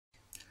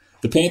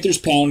The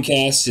Panthers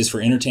Poundcast is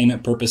for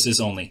entertainment purposes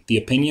only. The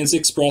opinions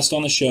expressed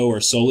on the show are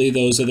solely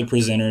those of the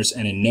presenters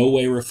and in no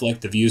way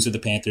reflect the views of the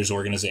Panthers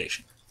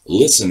organization.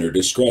 Listener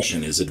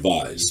discretion is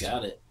advised. You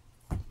got it.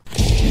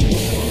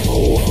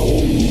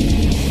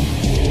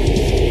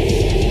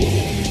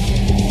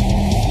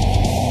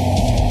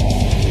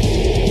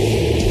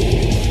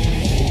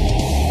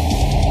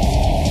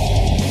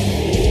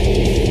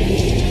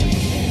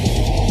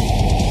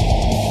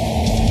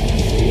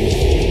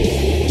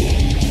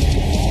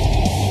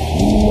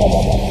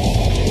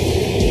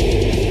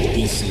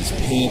 This is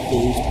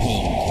Panthers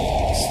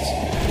Poundcast.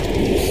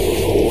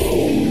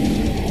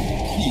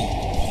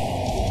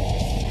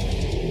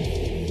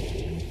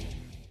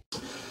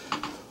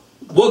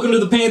 Welcome to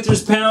the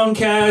Panthers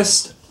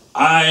Poundcast.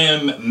 I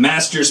am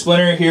Master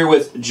Splinter here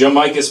with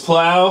Jamaica's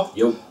Plow,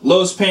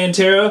 Los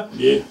Pantera,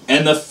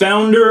 and the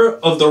founder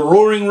of the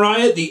Roaring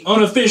Riot, the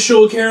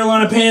unofficial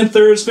Carolina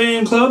Panthers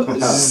fan club,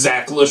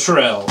 Zack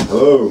Luttrell.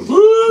 Hello.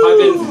 Pipe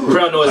in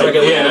crowd noise like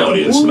a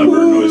Audience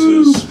member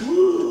noises.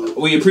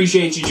 We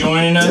appreciate you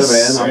joining us. Yeah,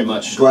 man. Very I'm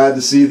much. glad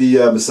to see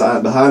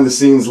the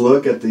behind-the-scenes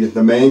look at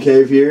the man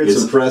cave here.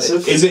 It's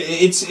impressive.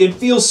 It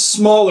feels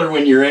smaller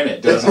when you're in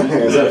it, doesn't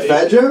it? Is that a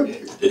fat joke?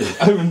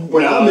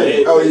 When I'm in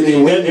it. Oh, you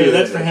mean when you're in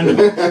that's it. for him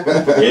to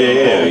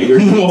Yeah,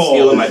 you're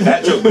stealing my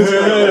fat joke. No,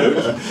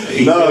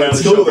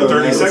 it's cool though,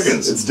 30 man.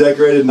 seconds. It's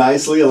decorated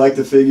nicely. I like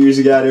the figures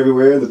you got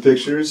everywhere, the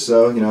pictures.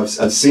 So, you know,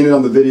 I've seen it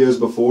on the videos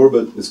before,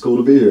 but it's cool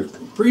to be here.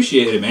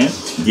 appreciate it, man.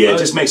 Yeah, it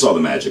just makes all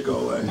the magic go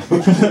away.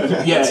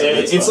 Yeah,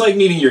 it's like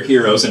meeting your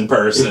heroes in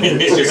person.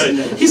 It's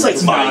just, He's like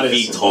it's not 5 as-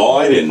 feet tall.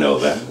 I didn't know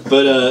that.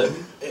 But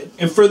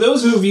and for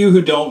those of you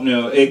who don't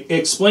know,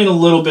 explain a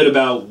little bit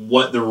about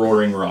what the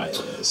Roaring Riot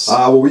is.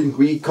 Well,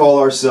 we call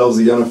ourselves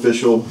the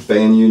unofficial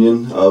fan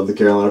union of the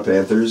Carolina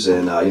Panthers,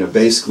 and you know,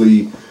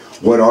 basically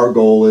what our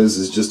goal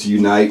is just to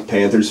unite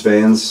Panthers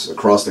fans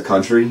across the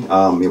country. You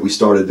know, we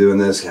started doing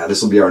this.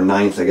 This will be our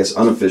 9th, I guess,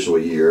 unofficial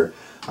year.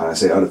 I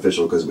say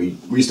unofficial because we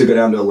used to go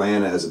down to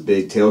Atlanta as a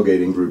big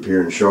tailgating group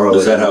here in Charlotte.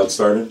 Is that how it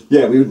started?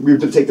 Yeah, we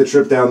would take the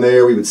trip down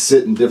there. We would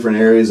sit in different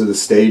areas of the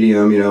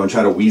stadium, you know, and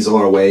try to weasel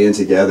our way in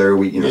together.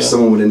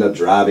 Someone would end up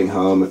driving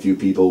home, a few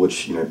people,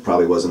 which, you know,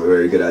 probably wasn't a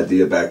very good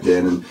idea back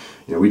then. And,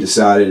 you know, we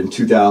decided in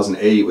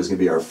 2008 was going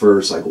to be our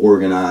first, like,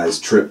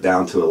 organized trip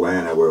down to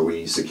Atlanta where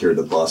we secured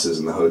the buses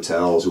and the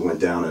hotels. We went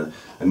down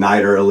a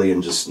night early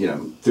and just, you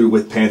know, through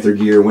with Panther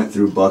gear, went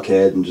through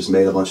Buckhead and just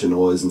made a bunch of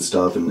noise and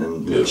stuff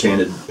and you know,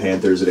 chanted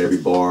Panthers at every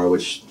bar,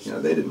 which, you know,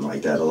 they didn't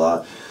like that a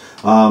lot.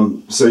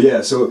 So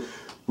you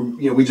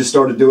know, we just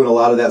started doing a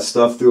lot of that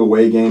stuff through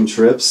away game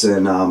trips,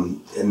 and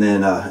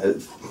then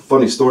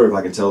funny story if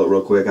I can tell it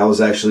real quick. I was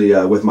actually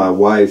with my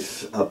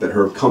wife up at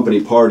her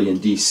company party in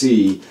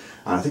D.C.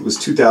 I think it was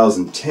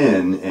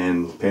 2010,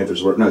 and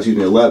Panthers weren't, no, excuse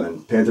me,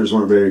 11. Panthers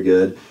weren't very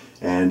good,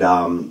 and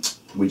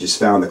we just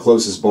found the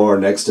closest bar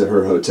next to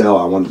her hotel.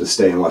 I wanted to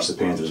stay and watch the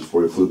Panthers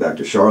before we flew back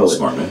to Charlotte.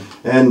 Smart man.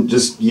 And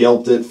just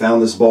yelped it,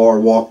 found this bar,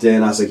 walked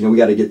in. I was like, you know, we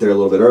got to get there a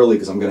little bit early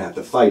because I'm going to have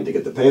to fight to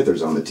get the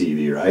Panthers on the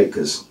TV, right?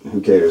 Because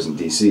who cares in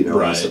D.C.? No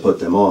one wants to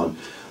put them on.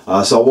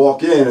 So I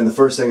walk in, and the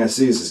first thing I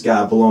see is this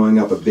guy blowing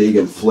up a big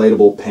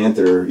inflatable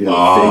Panther, you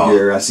know,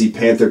 figure. I see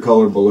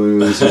Panther-colored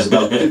balloons. There's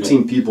about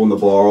 15 people in the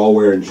bar, all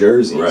wearing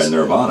jerseys. Right,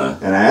 Nirvana.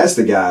 And I asked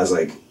the guy, I was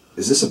like,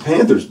 is this a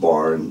Panthers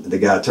bar? And the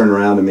guy turned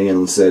around to me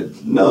and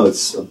said, no,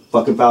 it's a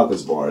fucking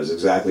Falcons bar, is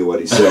exactly what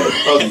he said.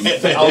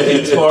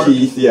 Falcons bar?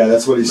 Keith, yeah,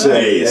 that's what he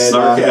said. Nice, And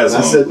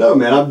sarcasm. I said, no,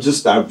 man, I've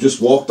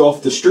just walked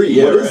off the street.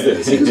 Yeah, What is right.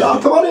 this? He goes, oh,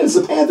 come on in, it's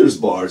a Panthers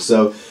bar.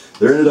 So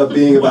there ended up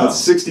being about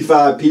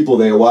 65 people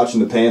there watching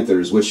the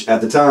Panthers, which at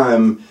the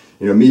time,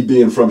 you know, me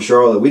being from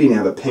Charlotte, we didn't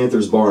have a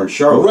Panthers bar in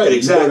Charlotte. Right, You go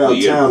exactly.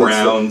 You downtown, had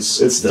Browns,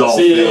 it's the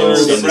Dolphins,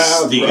 Steelers, and the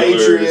Browns, Steelers.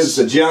 Patriots,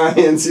 the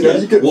Giants. You know,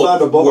 you couldn't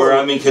find a bar. Where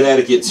I'm in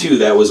Connecticut too,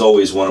 that was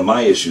always one of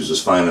my issues,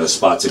 was finding a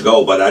spot to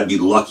go. But I'd be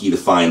lucky to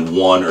find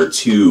one or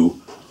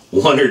two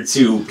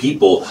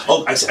people.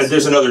 Oh,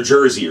 there's another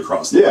Jersey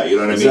across the way. You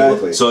know what I mean?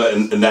 Exactly. So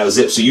and that was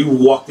it. So you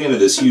walked into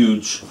this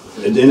huge.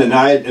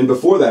 And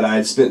before that, I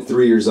had spent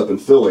 3 years up in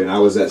Philly, and I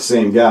was that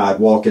same guy. I'd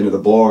walk into the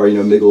bar, you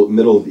know,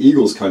 middle of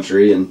Eagles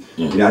country, and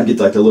you know, I'd get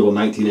like the little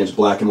 19-inch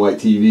black and white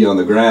TV on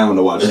the ground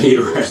to watch the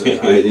Eagles.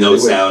 No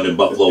sound and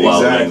Buffalo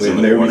Wild Wings in and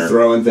the they would corner. be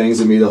throwing things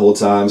at me the whole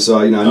time.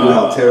 So you know, I knew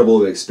how terrible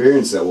of an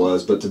experience that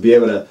was. But to be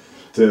able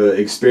to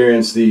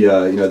experience the you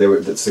know,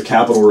 it's the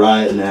Capitol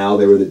Riot now.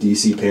 They were the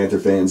DC Panther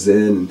fans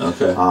then.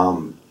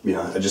 And, you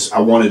know,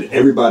 I wanted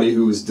everybody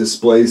who was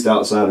displaced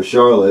outside of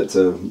Charlotte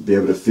to be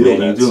able to feel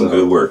that. You're doing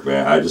good work,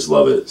 man. I just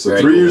love it. So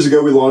 3 years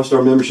ago, we launched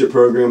our membership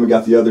program. We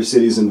got the other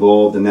cities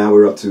involved, and now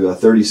we're up to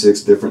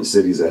 36 different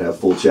cities that have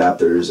full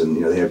chapters, and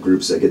you know, they have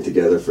groups that get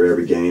together for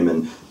every game,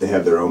 and they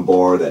have their own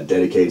bar that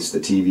dedicates the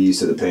TVs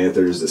to the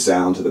Panthers, the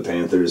sound to the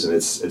Panthers, and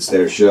it's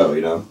their show,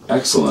 you know.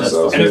 Excellent.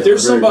 And if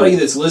there's somebody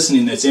that's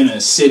listening that's in a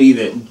city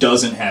that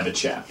doesn't have a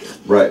chapter,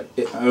 right?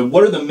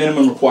 What are the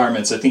minimum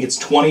requirements? I think it's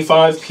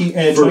 25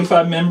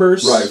 members.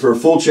 members. Right, for a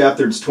full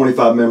chapter, it's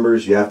 25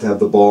 members. You have to have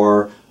the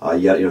bar.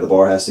 The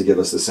bar has to give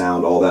us the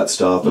sound, all that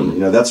stuff,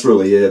 and that's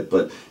really it.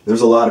 But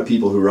there's a lot of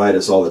people who write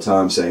us all the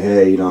time saying,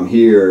 "Hey, I'm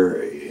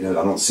here. I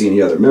don't see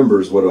any other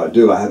members. What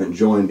do? I haven't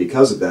joined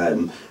because of that."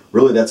 And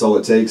really, that's all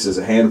it takes is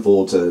a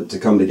handful to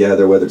come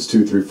together, whether it's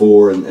 2, 3,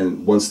 4,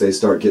 and once they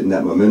start getting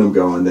that momentum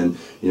going, then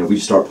we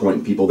start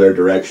pointing people their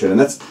direction, and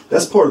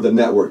that's part of the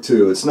network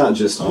too. It's not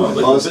just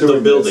us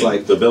doing it. It's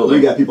like the building.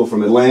 We got people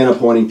from Atlanta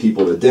pointing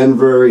people to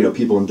Denver,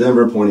 people in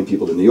Denver pointing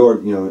people to New York,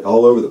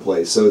 all over the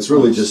place. So it's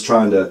really just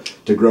trying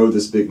to grow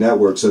this big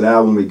network. So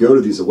now when we go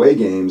to these away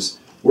games,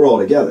 we're all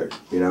together,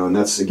 and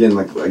that's again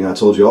like I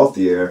told you off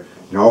the air.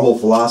 Our whole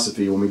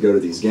philosophy when we go to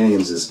these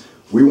games is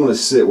we want to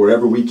sit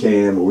wherever we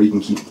can, where we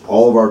can keep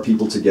all of our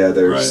people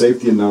together,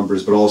 safety in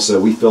numbers, but also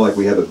we feel like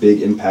we have a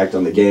big impact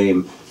on the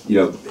game,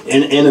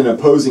 in an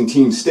opposing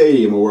team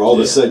stadium where all of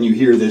a sudden you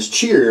hear this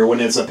cheer when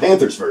it's a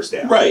Panthers first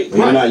down. Right.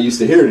 We're not used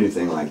to hearing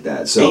anything like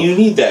that. So and you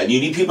need that. You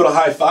need people to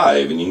high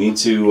five, and you need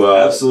to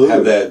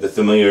have the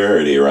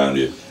familiarity around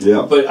you.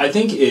 Yeah. But I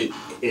think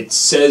it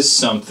says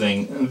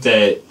something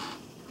that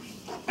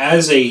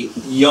as a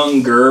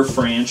younger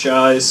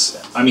franchise,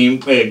 I mean,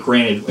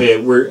 granted,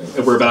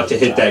 we're about to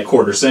hit that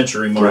quarter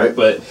century mark,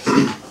 but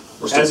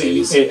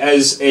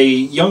as a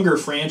younger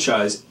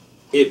franchise,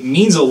 it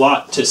means a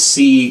lot to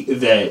see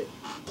that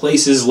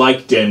places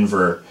like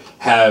Denver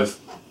have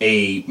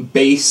a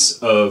base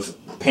of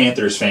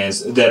Panthers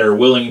fans that are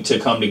willing to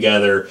come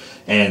together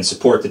and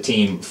support the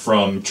team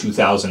from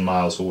 2,000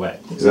 miles away.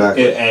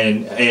 Exactly.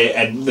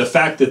 And the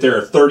fact that there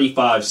are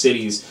 35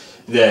 cities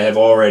that have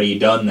already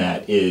done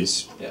that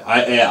is,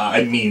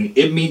 I mean,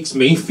 it makes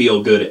me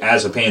feel good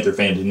as a Panther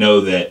fan to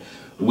know that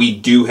we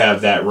do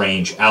have that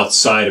range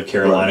outside of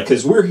Carolina,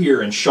 because we're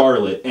here in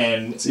Charlotte,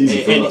 and it's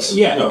easy for us.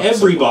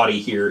 Everybody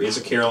here is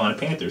a Carolina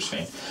Panthers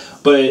fan.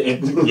 But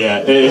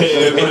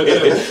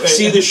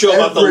see the show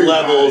about the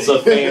levels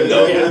of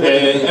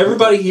fandom.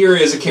 Everybody here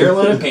is a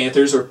Carolina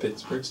Panthers or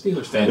Pittsburgh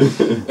Steelers fan,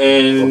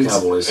 and or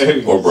Cowboys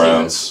or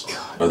Browns,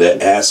 or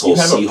that asshole you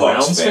have Seahawks a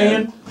Browns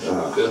fan.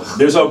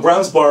 There's a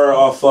Browns bar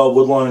off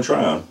Woodlawn and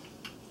Tryon.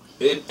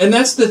 And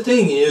that's the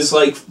thing is,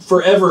 like,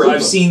 forever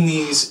I've seen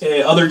these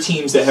other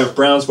teams that have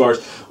Browns bars.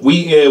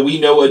 We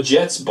know a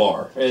Jets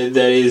bar that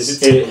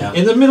is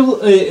in the middle,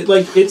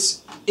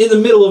 it's in the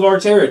middle of our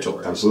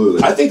territory.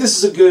 Absolutely. I think this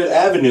is a good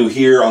avenue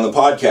here on the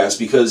podcast,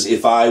 because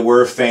if I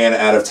were a fan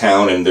out of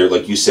town and there,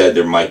 like you said,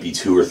 there might be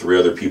 2 or 3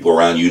 other people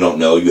around you don't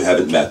know, you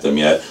haven't met them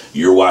yet,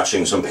 you're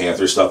watching some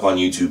Panthers stuff on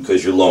YouTube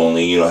because you're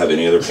lonely, you don't have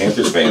any other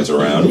Panthers fans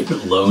around.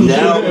 Lonely?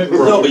 No,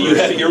 but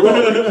you're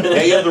lonely.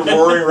 Now you have the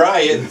Roaring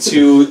Riot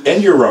to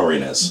end your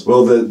roariness.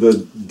 Well,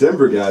 the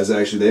Denver guys,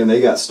 actually, when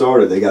they got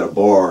started, they got a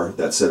bar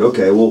that said,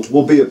 okay,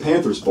 we'll be a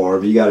Panthers bar,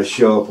 but you got to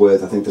show up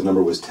with, I think the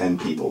number was 10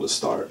 people to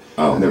start.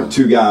 And there were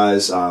 2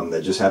 guys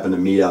that just happened to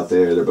meet out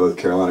there. They're both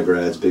Carolina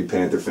grads, big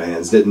Panther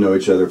fans, didn't know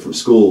each other from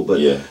school,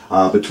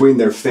 but between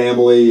their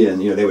family and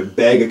they would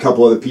beg a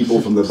couple other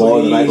people from the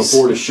bar the night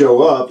before to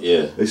show up.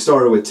 They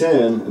started with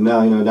 10, and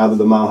now now they're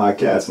the Mile High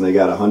Cats, and they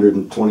got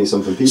 120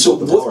 something people at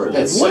the bar.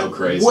 That's so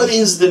crazy. What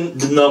is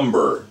the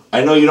number?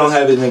 I know you don't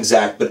have an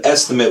exact, but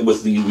estimate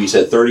with we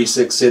said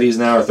 36 cities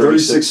now, or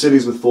 36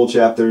 cities with full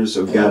chapters.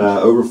 So we've got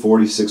over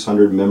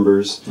 4,600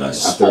 members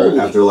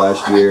after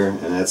last year, and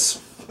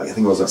that's, I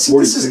think it was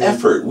 46. This is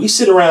effort. We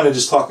sit around and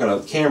just talk on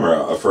a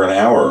camera for an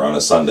hour on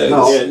a Sunday.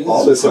 No,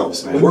 all this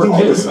helps, man. All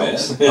this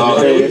helps.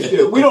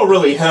 We don't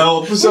really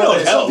help.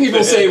 Some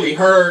people say we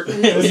hurt.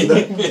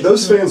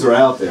 Those fans are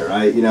out there,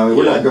 right?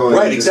 We're not going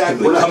right.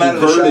 Exactly. We're not Come out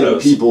of the converting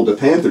shadows. people to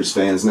Panthers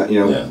fans.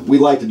 We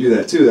like to do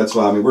that too. That's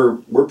why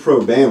we're pro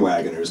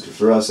bandwagoners. Because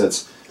for us,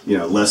 that's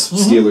less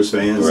Steelers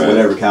fans,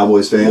 whatever,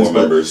 Cowboys fans.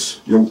 More members.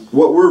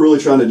 What we're really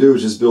trying to do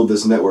is just build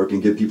this network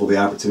and give people the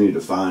opportunity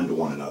to find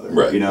one another.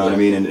 Right. You know what I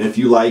mean? And if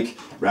you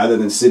rather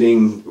than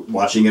sitting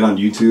watching it on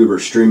YouTube or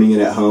streaming it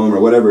at home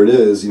or whatever it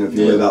is, if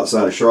you live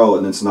outside of Charlotte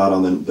and it's not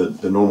on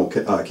the normal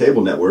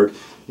cable network,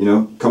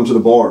 come to the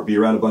bar, be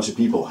around a bunch of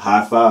people,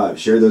 high five,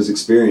 share those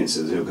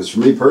experiences. Because for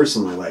me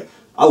personally,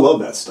 I love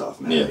that stuff,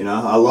 man.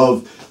 I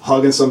love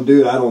hugging some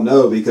dude I don't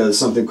know because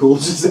something cool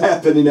just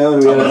happened, and I'm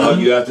going to hug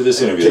you after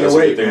this interview. Can't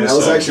wait, man. That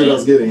was actually what I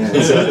was getting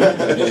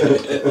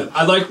at.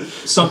 I like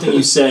something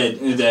you said,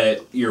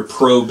 that you're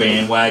pro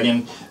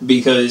bandwagon,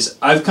 because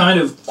I've kind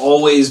of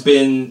always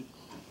been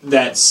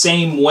that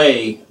same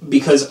way,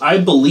 because I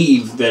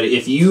believe that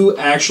if you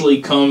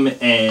actually come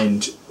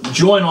and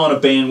join on a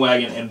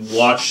bandwagon and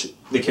watch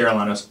the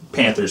Carolina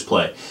Panthers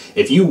play,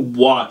 if you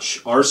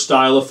watch our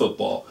style of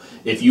football,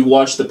 if you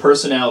watch the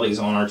personalities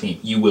on our team,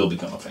 you will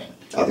become a fan.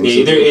 I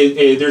think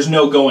so. There's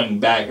no going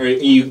back.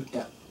 You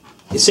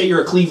say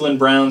you're a Cleveland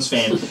Browns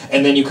fan,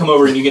 and then you come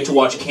over and you get to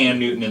watch Cam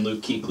Newton and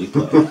Luke Kuechly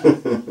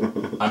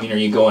play. I mean, are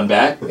you going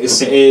back? The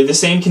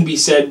same can be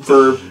said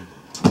for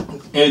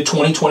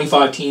 20,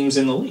 25 teams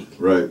in the league.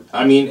 Right.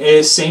 I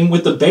mean, same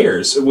with the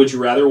Bears. Would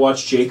you rather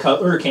watch Jay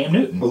Cutler or Cam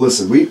Newton? Well,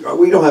 listen, we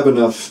don't have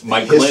enough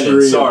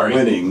history of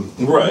winning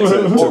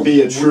to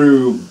be a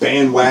true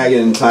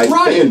bandwagon type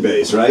fan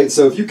base, right?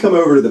 So if you come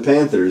over to the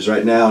Panthers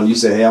right now and you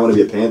say, "Hey, I want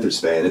to be a Panthers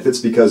fan," if it's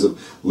because of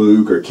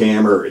Luke or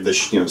Cam or the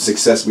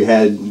success we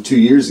had 2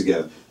 years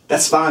ago,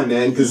 that's fine,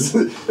 man, because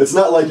it's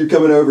not like you're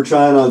coming over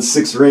trying on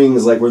 6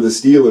 rings like we're the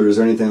Steelers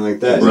or anything like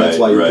that. That's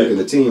why you're picking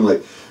the team.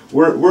 Like,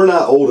 we're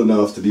not old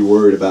enough to be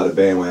worried about a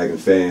bandwagon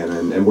fan,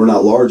 and we're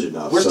not large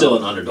enough. We're still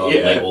an underdog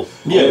label.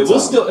 Yeah, we'll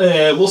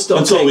still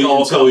until we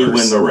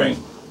win the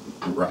ring.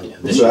 Right.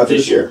 Yeah,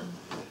 this year.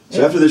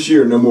 So after this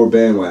year, no more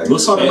bandwagon.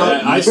 Let's talk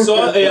about. I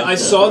saw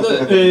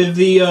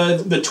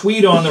the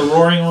tweet on the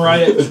Roaring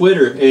Riot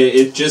Twitter.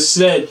 It just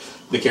said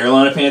the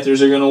Carolina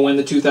Panthers are going to win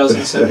the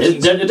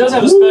 2017. It does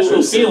have a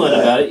special feeling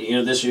about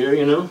it, this year,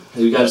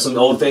 We got some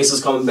old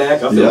faces coming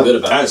back. I feel good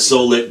about it. I was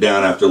so lit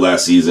down after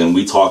last season.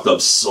 We talked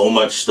up so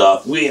much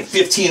stuff. We had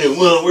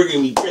 15-1. We're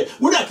going to be great.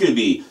 We're not going to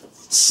be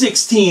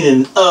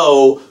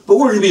 16-0, but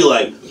we're going to be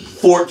like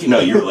 14. No,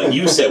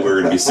 you said we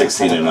were going to be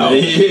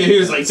 16-0. He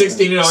was like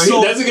 16-0.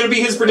 So, that's going to be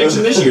his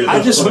prediction this year. Though.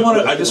 I just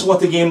want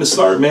the game to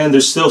start, man.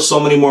 There's still so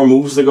many more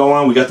moves to go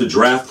on. We got the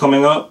draft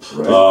coming up.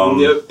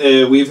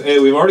 Right.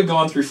 We've already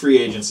gone through free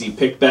agency.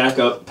 Picked back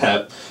up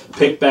Pep.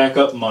 Picked back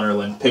up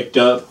Munnerlyn. Picked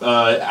up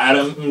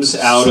Adams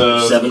out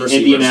of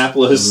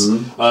Indianapolis.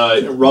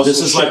 Russell this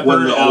is like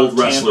when the old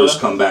wrestlers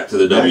come back to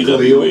the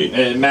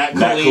WWE. Matt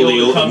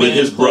Khalil with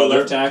his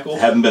brother. Tackle.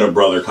 Haven't been a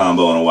brother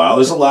combo in a while.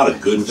 There's a lot of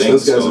good things going on.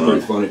 Those guys are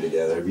pretty funny together.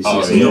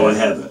 No, I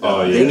haven't.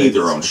 They need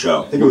their own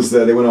show. I think it was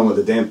they went on with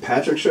the Dan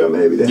Patrick show,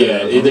 maybe. They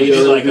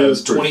did like a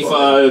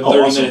 25,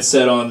 30-minute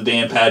set on the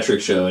Dan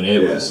Patrick show, and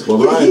it was.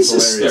 Well, he's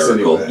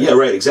hysterical. Anyway. Yeah,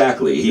 right.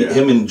 Exactly.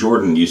 Him and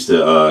Jordan used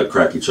to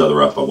crack each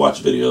other up. I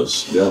watched videos.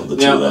 Yeah.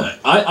 Now,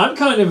 I'm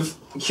kind of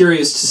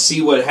curious to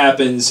see what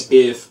happens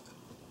if,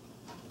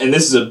 and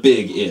this is a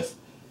big if,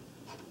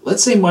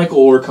 let's say Michael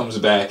Orr comes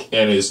back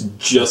and is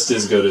just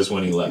as good as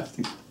when he left.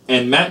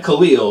 And Matt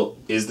Khalil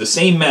is the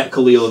same Matt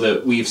Khalil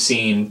that we've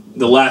seen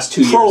the last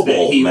 2 years. Pro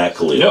Bowl Matt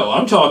Khalil. No,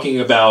 I'm talking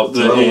about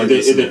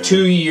the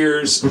 2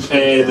 years,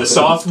 the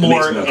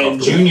sophomore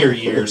and junior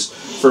years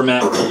for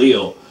Matt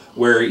Khalil,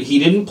 where he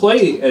didn't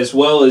play as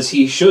well as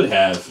he should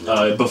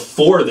have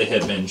before the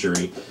hip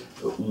injury.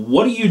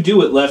 What do you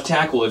do at left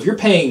tackle if you're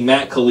paying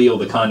Matt Khalil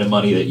the kind of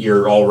money that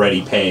you're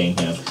already paying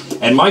him?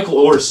 And Michael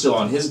Orr is still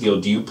on his deal.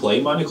 Do you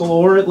play Michael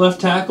Orr at left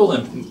tackle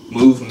and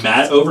move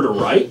Matt over to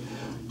right?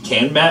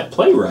 Can Matt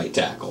play right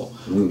tackle?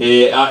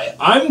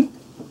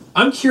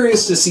 I'm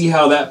curious to see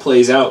how that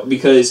plays out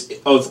because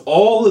of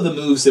all of the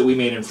moves that we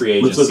made in free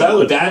agency,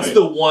 that's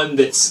the one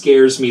that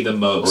scares me the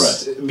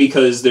most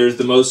because there's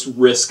the most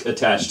risk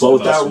attached to it. But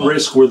without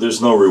risk where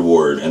there's no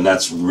reward, and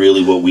that's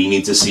really what we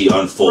need to see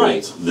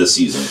unfold this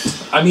season.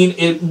 I mean,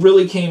 it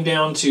really came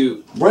down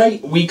to,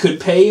 we could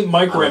pay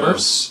Mike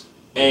Remmers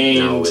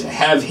and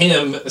have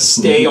him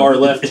stay our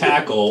left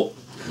tackle.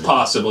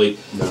 Possibly,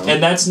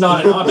 and that's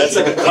not an option. That's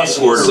like a cuss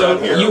word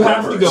around here. You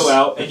have to go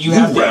out and you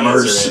have to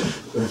answer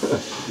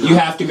it. You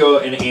have to go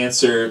and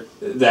answer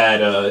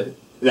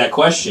that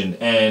question,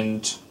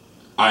 and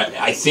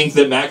I think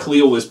that Matt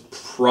Khalil was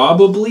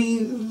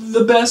probably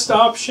the best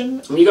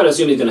option. I mean, you got to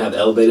assume he's going to have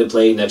elevated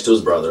play next to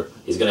his brother.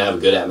 He's going to have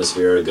a good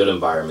atmosphere, a good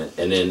environment,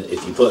 and then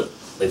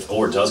if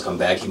Orr does come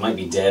back, he might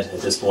be dead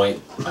at this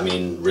point. I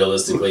mean,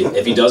 realistically,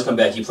 if he does come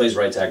back, he plays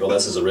right tackle.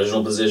 That's his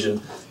original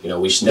position. They're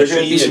going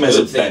to use him as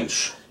a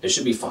bench. It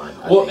should be fine.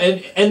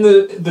 And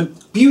the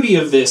beauty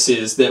of this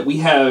is that we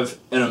have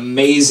an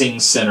amazing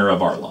center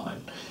of our line.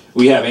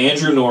 We have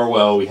Andrew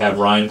Norwell, we have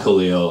Ryan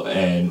Khalil,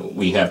 and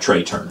we have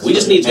Trey Turner. We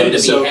just need them to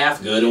be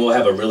half good, and we'll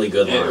have a really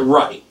good line.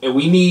 Right. And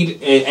we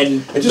need...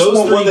 And I just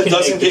want one that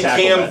doesn't get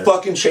Cam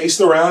fucking chased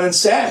around and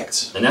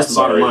sacked. And that's the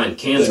bottom line.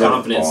 Cam's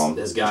confidence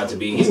has got to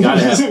be... He's got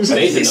to have faith in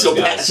those He's so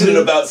passionate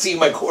about seeing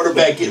my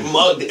quarterback get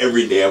mugged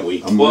every damn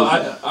week.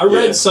 Well, I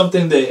read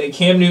something that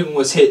Cam Newton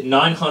was hit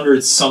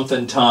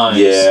 900-something times.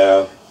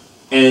 Yeah.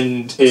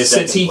 And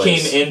since he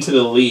came into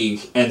the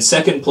league, and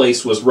second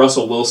place was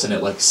Russell Wilson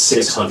at like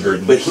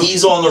 600. But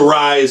he's on the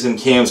rise, and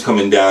Cam's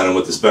coming down, and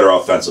with this better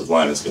offensive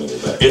line, it's going to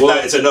get better. If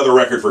not, it's another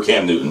record for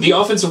Cam Newton. The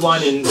offensive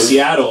line in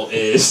Seattle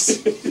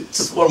is...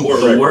 just one more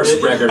record. The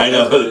worst record. I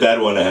know, the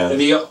bad one to have.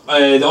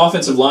 The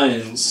offensive line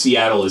in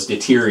Seattle is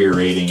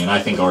deteriorating, and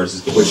I think ours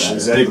is getting better.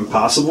 Is that even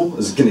possible?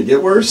 Is it going to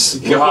get worse?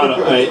 God,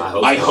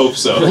 I hope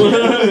so.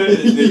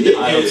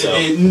 I hope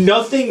so.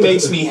 Nothing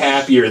makes me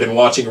happier than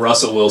watching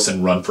Russell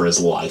Wilson run for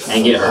his life.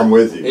 And get hurt. I'm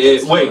with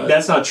you. Wait,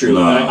 that's not true.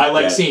 No, I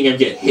like seeing him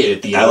get hit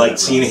at the end. I like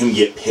seeing him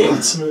get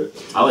picked.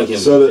 I like him.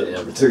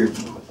 So to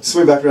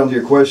swing back around to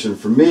your question,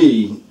 for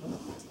me,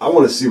 I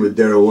want to see what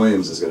Darrell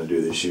Williams is going to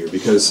do this year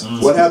because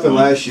what happened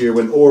last year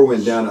when Orr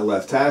went down at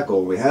left tackle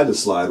and we had to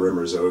slide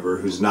Remmers over,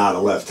 who's not a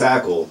left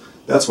tackle,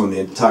 that's when the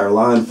entire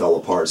line fell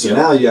apart. So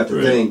now you have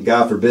to think,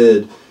 God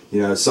forbid,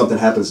 something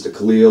happens to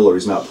Khalil or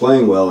he's not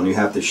playing well and you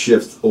have to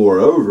shift Orr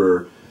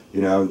over.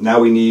 now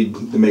we need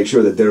to make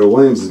sure that Darrell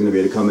Williams is going to be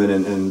able to come in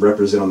and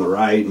represent on the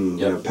right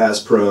and pass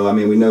pro. I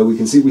mean,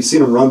 we've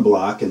seen him run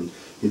block and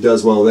he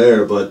does well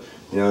there, but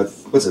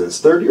what's it? His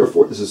third year or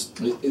fourth? This is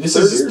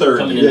his third.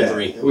 Coming into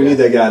 3. We need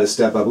that guy to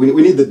step up. We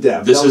need the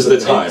depth. This is the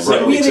time,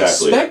 right? We had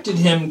Exactly. expected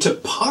him to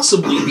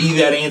possibly be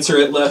that answer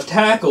at left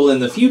tackle in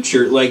the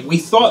future. Like we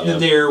thought that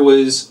there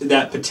was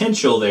that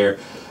potential there,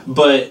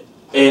 but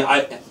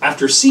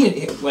after seeing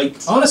it, like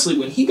honestly,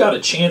 when he got a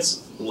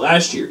chance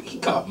last year, he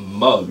got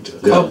mugged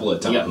a couple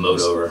of times. He got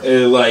mowed over.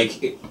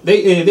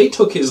 They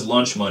took his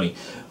lunch money.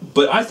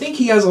 But I think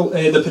he has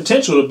the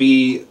potential to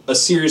be a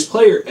serious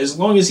player as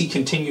long as he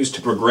continues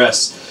to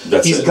progress.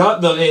 He's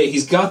got the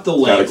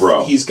length,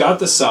 grow. He's got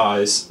the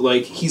size,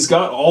 like he's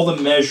got all the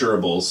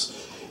measurables.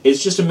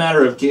 It's just a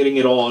matter of getting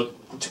it all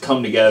to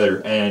come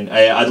together. And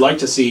I'd like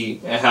to see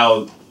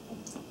how,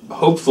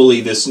 hopefully,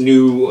 this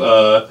new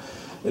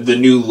the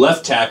new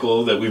left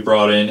tackle that we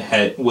brought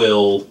in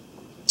will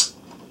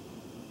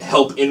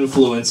help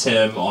influence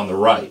him on the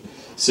right.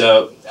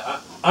 So.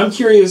 I'm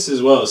curious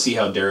as well to see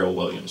how Darrell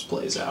Williams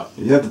plays out.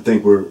 You have to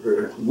think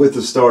we're with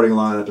the starting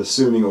lineup,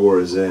 assuming Orr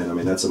is in. I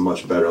mean, that's a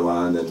much better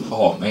line than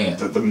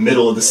the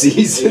middle of the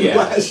season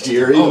last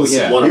year. Even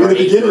the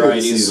beginning of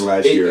the season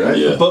last year, right?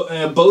 Yeah.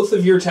 But both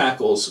of your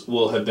tackles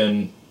will have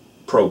been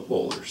Pro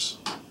Bowlers,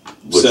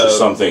 which is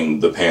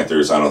something the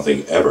Panthers I don't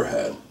think ever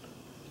had.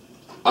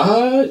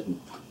 I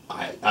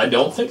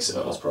don't think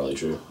so. That's probably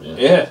true.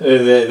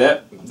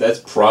 That's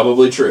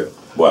probably true.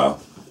 Wow.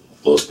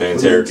 Los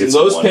Pantera gets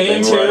Los one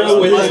thing Pantera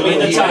right.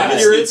 with the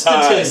accurate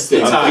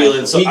statistics. I'm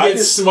feeling so. He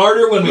gets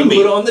smarter when we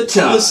put on the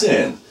tie.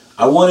 Listen,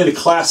 I wanted to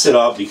class it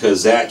up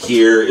because Zack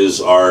here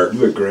is our. You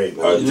look great.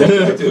 I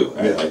do.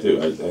 I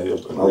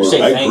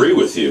agree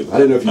with you. I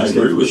didn't know if you was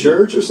going to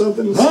church or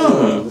something.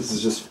 This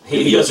is just.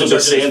 He does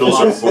what sandals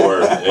are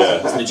for.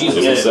 Yeah, it's the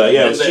Jesus.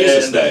 It's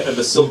Jesus Day. And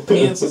the silk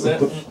pants is that?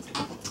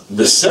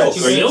 The silk.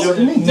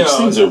 These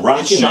things are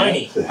rocking. It's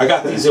shiny. I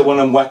got these at one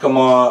of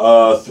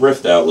Waccamaw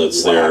thrift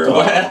outlets there.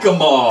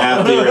 Waccamaw.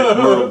 Out there at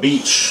Myrtle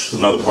Beach,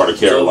 another part of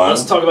Carolina.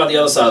 So let's talk about the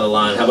other side of the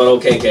line. How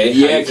about KK?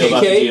 Yeah,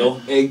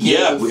 KK. We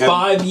have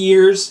 5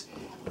 years.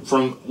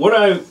 From what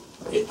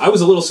I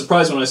was a little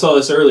surprised when I saw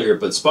this earlier,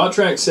 but Spot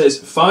Track says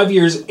 5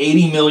 years,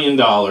 $80 million,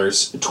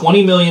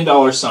 $20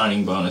 million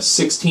signing bonus,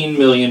 $16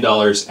 million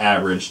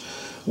average,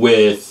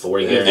 with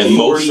 40 and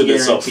most of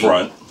it's up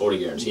front. 40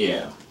 guaranteed.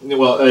 Yeah.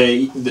 Well,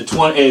 the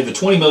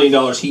 $20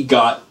 million he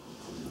got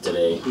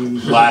today,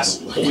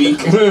 last week.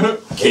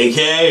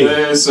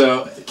 KK.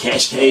 So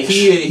cash.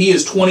 He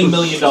is $20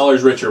 million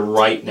richer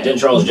right now. Didn't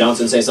Charles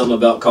Johnson say something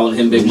about calling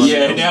him big money?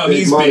 Yeah, now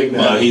he's big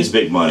money. He's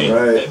big money.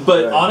 Right.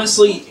 But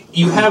honestly,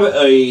 you have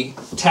a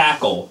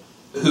tackle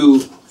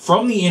who,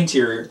 from the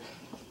interior,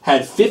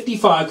 had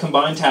 55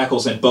 combined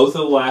tackles in both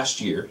of the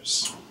last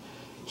years.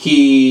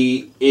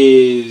 He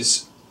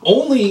is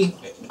only,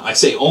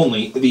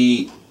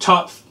 the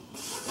top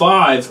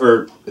 5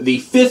 or the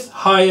 5th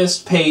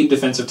highest paid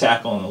defensive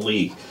tackle in the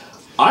league.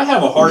 I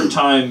have a hard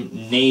time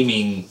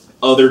naming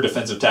other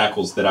defensive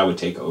tackles that I would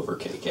take over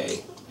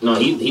KK. No,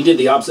 he did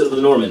the opposite of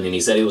the Norman, and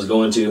he said he was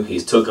going to. He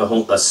took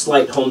a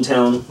slight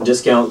hometown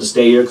discount to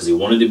stay here because he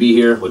wanted to be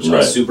here, which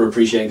I super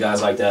appreciate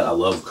guys like that. I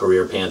love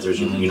career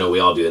Panthers. You know we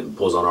all do it. It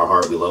pulls on our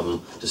heart. We love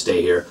them to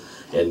stay here.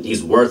 And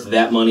he's worth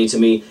that money to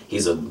me.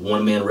 He's a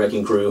one-man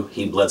wrecking crew.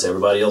 He lets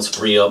everybody else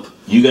free up.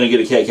 You going to get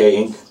a KK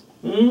ink?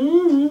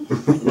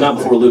 Not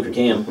before Luke or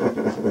Cam.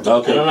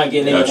 Okay. And I'm not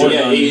getting any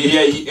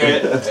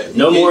more.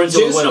 No more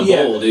until we win a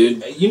bowl,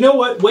 dude. You know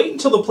what? Wait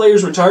until the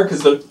players retire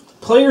because the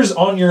players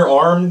on your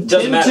arm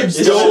doesn't matter.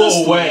 To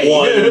go away.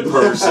 One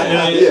person.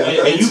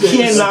 And you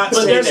cannot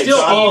but say they're that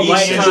still all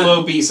like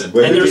Angelo Beeson.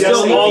 And they're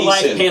still all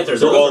like Panthers.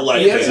 They're all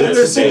like Panthers.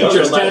 Their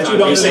signatures tattooed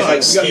on them.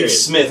 Like Steve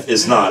Smith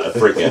is not a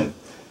freaking...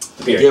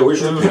 Period. Yeah, where's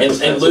your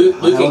and Luke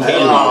and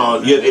Cam.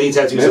 Oh, you have any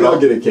tattoos Maybe at all?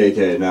 I'll get a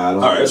KK. No, I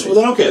don't. All right, well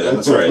then okay then.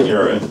 That's all right.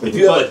 You're all right. If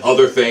you have like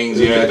other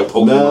things, like a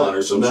Pokemon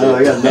or some shit,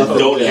 I got nothing.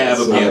 don't have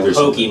a Panthers.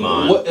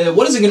 Pokemon.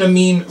 What is it going to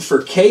mean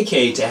for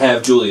KK to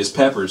have Julius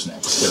Peppers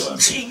next to him?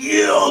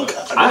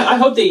 I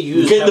hope they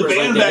use get the Peppers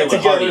band like back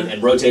together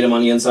and rotate them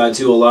on the inside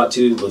too a lot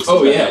too.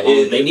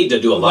 They need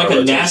to do a lot like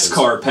of a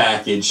NASCAR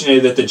package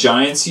that the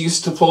Giants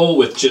used to pull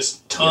with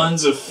just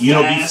tons of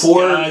fast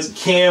before guys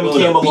Cam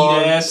came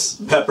along,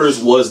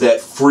 Peppers was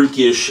that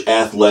freakish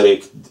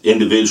athletic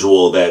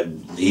individual that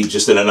he's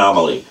just an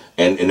anomaly,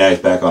 and now he's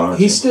back on our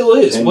He team. still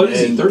is. What is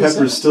he? 37?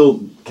 Peppers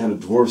still kind of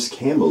dwarfs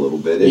Cam a little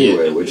bit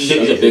anyway. Which he's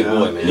a big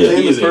boy, man.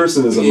 Cam in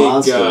person is a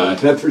monster. And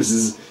Peppers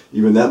is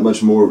even that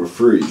much more of a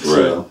freak. Right.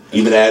 So.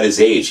 Even at his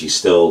age,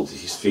 he's a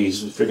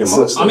freaking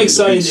monster. I'm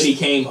excited that he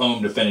came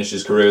home to finish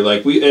his career.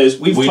 Like we've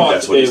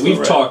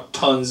talked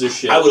tons of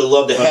shit. I would have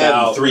loved to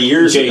have him 3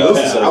 years ago.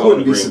 I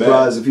wouldn't be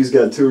surprised if he's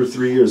got 2 or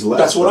 3 years left.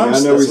 That's what I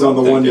know he's on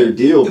the 1 year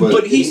deal,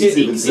 but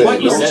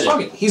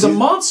he's a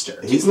monster.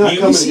 He's not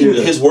coming here.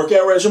 His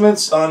workout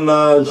regimens on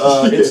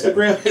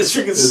Instagram is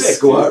freaking sick. His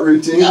squat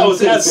routine. That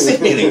was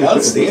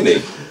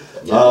outstanding.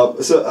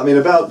 So I mean,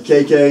 about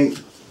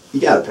KK. you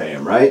got to pay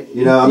him, right?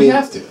 You know, I mean, you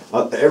have to.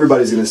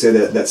 Everybody's going to say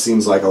that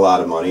seems like a lot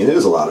of money, and it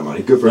is a lot of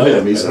money. Good for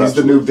him. He's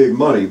the new big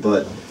money,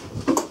 but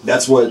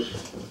that's what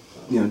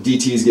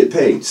DTs get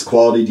paid. It's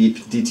quality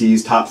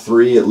DTs, top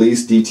 3 at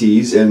least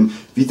DTs. And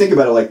if you think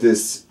about it like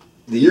this,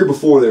 the year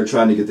before they were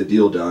trying to get the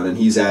deal done, and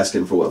he's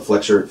asking for what,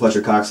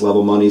 Fletcher Cox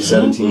level money,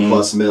 17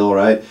 plus mil,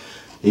 right?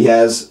 He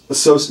has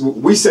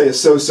we say a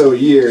so-so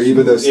year,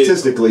 even though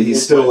statistically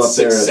he's still up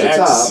there at the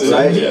top,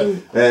 right? Yeah.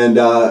 And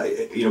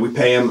we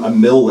pay him $1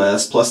 million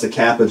less, plus the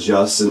cap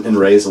adjusts and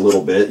raise a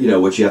little bit,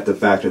 which you have to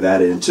factor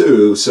that in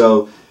too.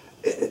 So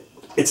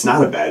it's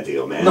not a bad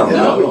deal, man.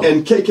 No.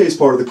 And KK's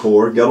part of the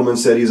core. Gettleman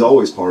said he's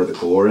always part of the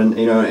core, and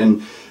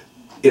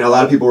a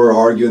lot of people were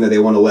arguing that they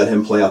want to let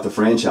him play out the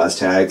franchise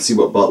tag, see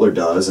what Butler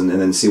does, and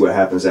then see what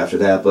happens after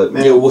that. But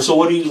man, so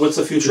what's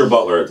the future of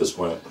Butler at this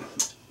point?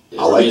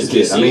 I like the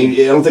kid. I mean,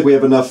 I don't think we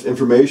have enough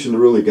information to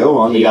really go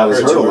on. The guy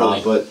was hurt a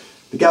lot, but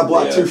the guy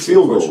blocked 2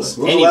 field goals.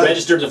 And he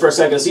registered the first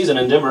sack of the season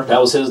in Denver. That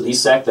was he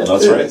sacked that.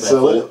 That's right.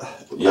 So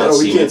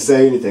we can't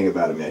say anything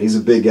about him, man. He's a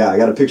big guy. I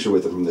got a picture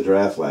with him from the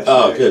draft last year.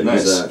 Oh, good,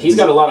 nice. He's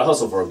got a lot of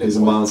hustle for a big He's a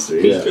monster.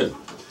 He's good.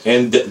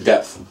 And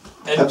depth.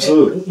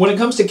 Absolutely. And when it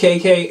comes to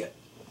KK,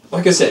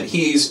 like I said,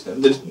 he's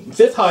the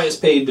 5th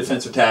highest paid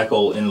defensive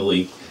tackle in the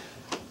league.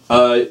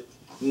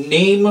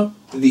 Name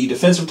the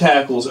defensive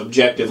tackles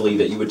objectively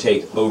that you would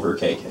take over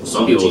KK.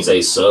 Some people would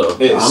say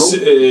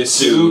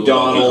Sue,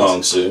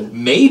 Donald, Sue.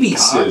 maybe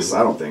Cox, Sue.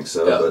 I don't think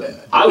so.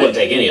 But I wouldn't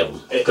take any of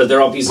them because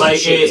they're all pieces of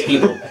shit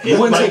people. You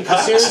wouldn't take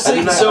Cox. Seriously,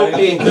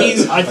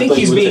 I think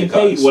he's being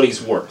paid what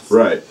he's worth.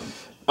 right.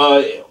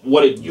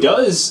 What it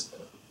does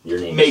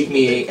make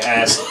me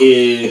ask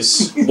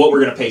is what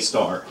we're going to pay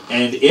Star,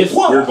 and if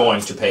we're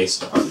going to pay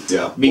Star.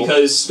 Yeah.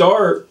 Because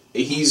Star,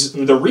 he's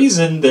the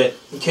reason that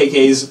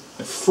KK's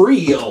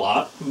free a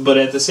lot, but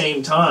at the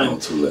same time,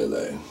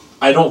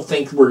 I don't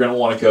think we're going to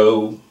want to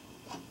go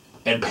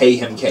and pay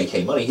him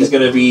KK money. He's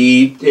going to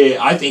be,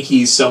 I think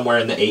he's somewhere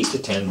in the 8 to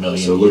 10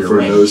 million. So look for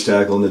a nose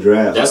tackle in the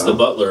draft. That's the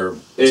Butler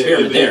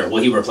experiment there.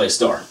 Will he replace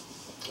Star?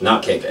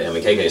 Not KK. I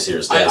mean, KK's here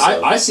to stay.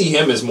 I see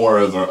him as more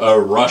of a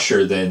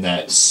rusher than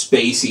that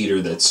space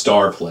eater that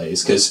Star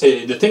plays. Because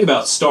the thing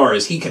about Star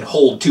is he can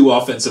hold 2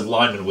 offensive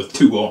linemen with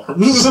 2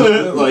 arms.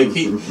 Like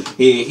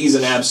he's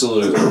an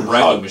absolute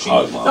wrecking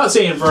machine. Not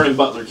saying Vernon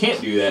Butler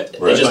can't do that.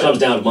 It just comes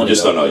down to money.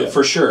 Just don't know yet.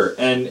 For sure.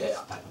 And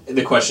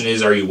the question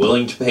is, are you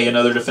willing to pay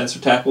another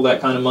defensive tackle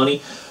that kind of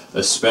money?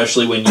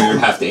 Especially when you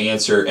have to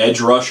answer edge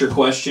rusher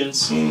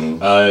questions.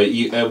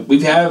 Mm-hmm.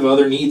 We have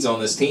other needs on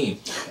this team.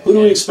 Who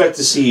do we expect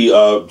to see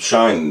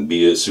shine,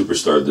 be a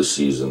superstar this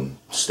season?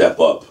 Step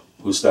up.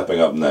 Who's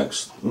stepping up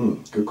next?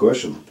 Good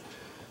question.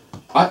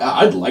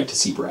 I'd like to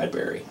see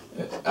Bradbury.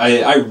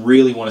 I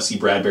really want to see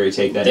Bradbury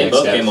take that next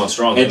step. They both came on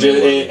strong.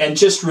 And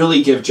just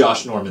really give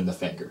Josh Norman the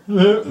finger.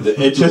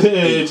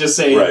 Just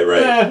say...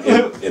 Right.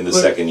 In the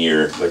second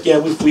year. Like,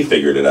 we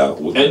figured it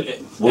out.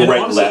 We'll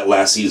write honestly,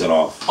 last season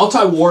off. I'll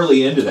tie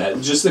Worley into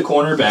that. Just the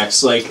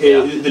cornerbacks. Like,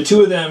 the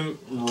 2 of them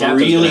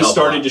really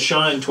started to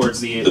shine towards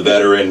the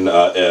veteran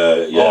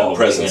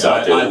presence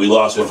out there. We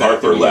lost when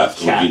Harper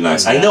left. Would be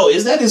nice. I know.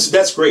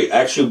 That's great.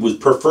 Actually,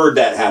 would preferred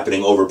that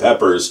happening over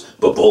Peppers,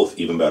 but both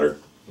even better.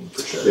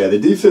 For sure. Yeah, the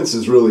defense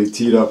is really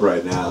teed up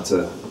right now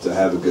to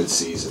have a good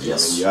season.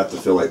 Yes. I mean, you have to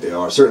feel like they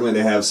are. Certainly,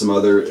 they have some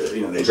other.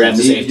 They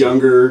need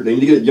younger. They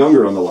need to get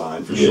younger on the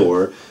line for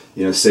sure.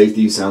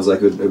 Safety sounds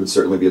like it would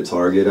certainly be a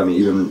target. I mean,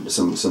 even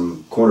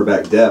some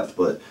cornerback depth,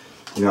 but.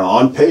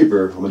 On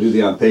paper, I'm gonna do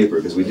the on paper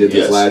because we did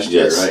this last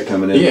year, right?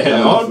 Coming in,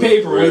 on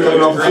paper, we're coming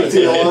off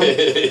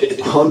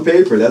 15 on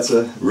paper. That's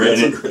a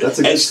good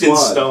etched in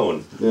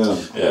stone.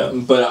 Yeah.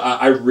 But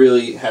I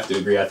really have to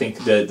agree. I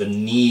think that the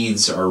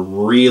needs are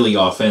really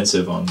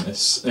offensive on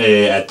this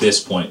at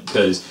this point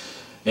because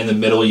in the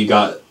middle you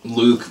got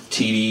Luke,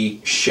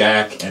 TD,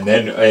 Shaq, and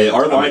then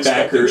our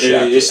linebacker.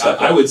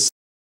 I would say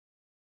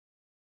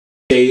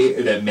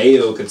that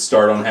Mayo could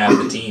start on half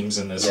the teams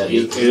in this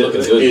league. He's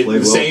looking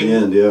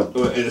good.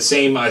 The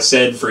same I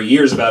said for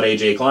years about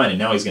AJ Klein, and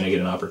now he's going to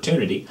get an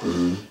opportunity.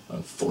 Mm-hmm.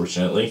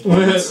 Unfortunately,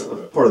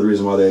 part of the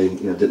reason why they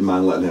didn't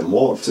mind letting him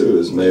walk too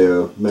is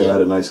Mayo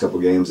had a nice couple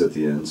games at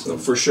the end. So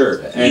for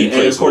sure, and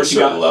of course you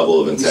got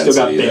level of intensity.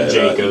 Still got Ben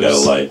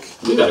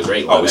Jacobs. We got a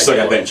great. We still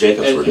got Ben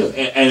Jacobs.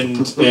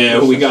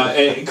 And we got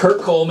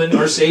Kurt Coleman.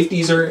 Our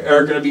safeties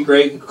are going to be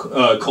great.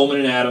 Coleman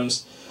and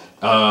Adams.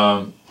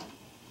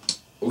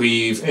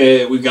 We've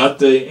got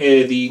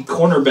the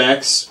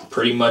cornerbacks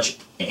pretty much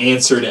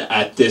answered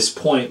at this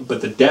point,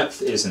 but the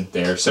depth isn't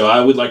there. So I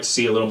would like to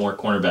see a little more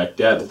cornerback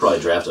depth. We'll probably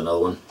draft another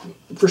one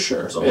for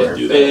sure. Somewhere.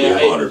 Do that. We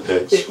have 100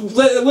 picks.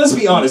 Let's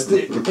be honest.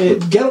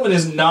 Gettleman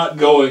is not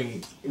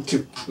going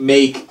to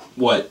make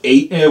what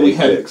 8? We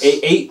have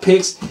 8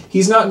 picks.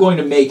 he's not going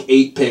to make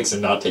 8 picks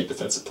and not take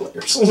defensive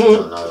players. No,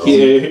 not at all.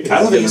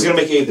 I don't think he's going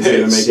to make 8 picks. He's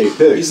going to make 8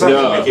 picks. He's not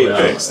going to make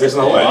 8 picks. There's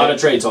no way. A lot of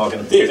trade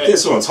talking. This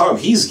is what I'm talking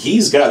about.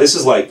 He's got, this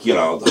is like, you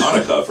know,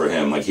 Hanukkah for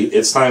him. Like,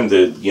 it's time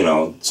to, you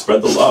know,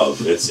 spread the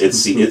love. It's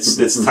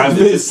time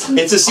to,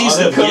 it's a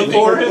season of giving.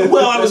 For him?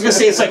 Well, I was going to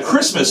say it's like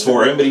Christmas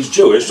for him, but he's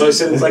Jewish, so I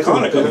said it's like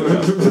Hanukkah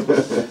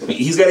for him.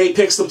 He's got 8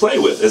 picks to play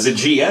with. As a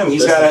GM,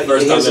 he's got a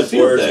first time that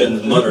field word's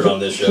been muttered on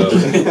this show.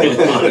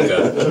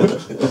 Hanukkah.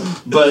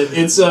 But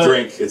it's a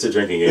drink. It's a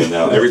drinking game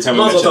now. Every time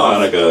we mention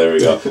Hanukkah, there we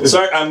go.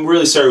 Sorry, I'm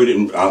really sorry we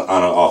didn't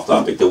on an off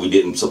topic that we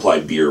didn't supply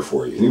beer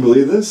for you. Can you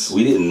believe this?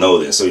 We didn't know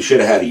this, so we should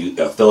have had you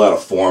fill out a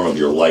form of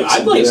your likes.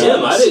 I blame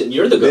Tim. I didn't.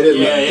 You're the They good.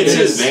 didn't- Yeah, It's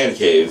his man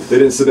cave. They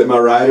didn't submit my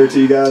rider to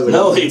you guys?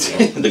 No, they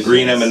did. The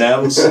green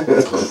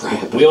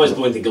M&Ms. we always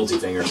point the guilty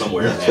finger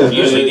somewhere.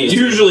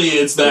 usually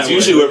it's that. It's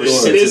usually whoever It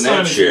sits is in that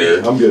time to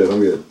chair. be. I'm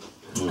good.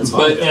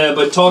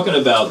 But talking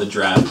about the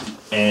draft,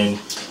 and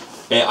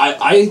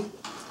I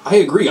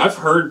agree. I've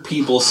heard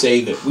people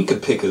say that we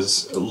could pick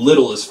as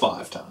little as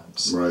 5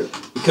 times. Right.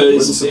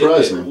 Because Wouldn't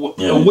surprise me.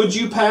 Yeah. Would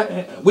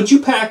you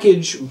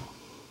package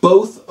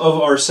both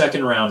of our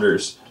second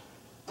rounders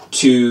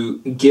to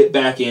get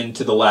back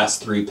into the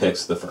last 3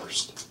 picks of the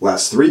first?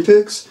 Last 3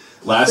 picks?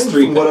 Last I think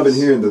 3 from picks. what I've been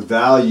hearing, the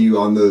value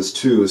on those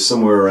 2 is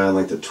somewhere around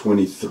like the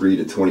 23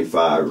 to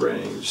 25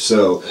 range.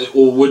 So,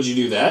 Well, would you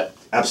do that?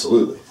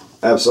 absolutely.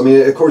 I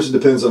mean, of course, it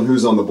depends on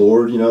who's on the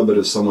board, you know, but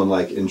if someone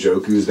like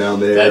Njoku's down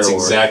there. That's or,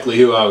 exactly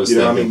who I was You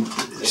know, I thinking.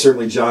 mean,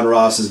 certainly John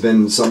Ross has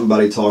been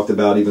somebody talked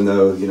about, even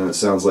though, you know, it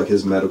sounds like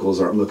his medicals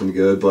aren't looking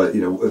good. But,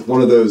 you know, if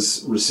one of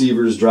those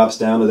receivers drops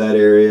down to that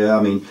area,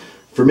 I mean,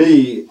 for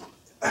me,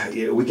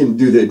 we can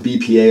do the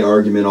BPA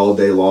argument all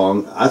day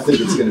long. I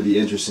think it's going to be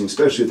interesting,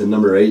 especially with the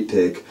number 8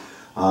 pick,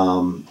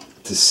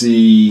 to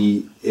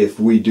see if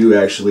we do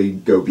actually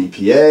go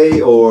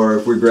BPA or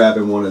if we're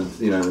grabbing one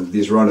of, you know,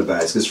 these running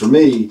backs. Because for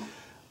me,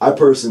 I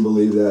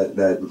personally believe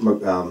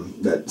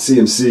that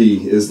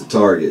CMC is the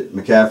target.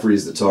 McCaffrey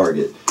is the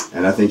target,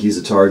 and I think he's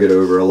a target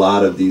over a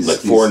lot of these. Like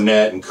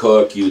Fournette and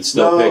Cook, you would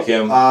still pick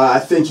him? I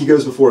think he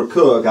goes before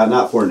Cook.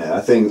 Not Fournette.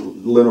 I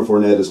think Leonard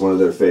Fournette is one of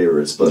their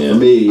favorites. But Yeah. for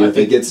me, I if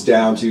think- it gets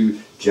down to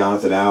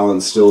Jonathan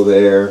Allen's still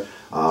there,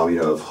 you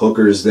know, if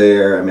Hooker's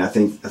there, I mean, I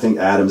think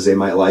Adams they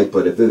might like.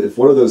 But if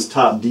one of those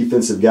top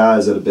defensive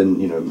guys that have been,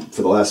 you know,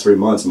 for the last 3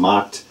 months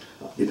mocked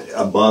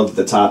above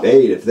the top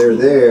 8, if they're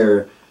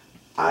there,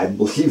 I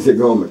believe they're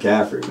going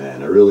McCaffrey,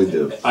 man. I really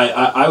do.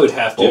 I would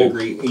have to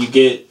agree. You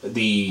get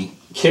the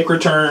kick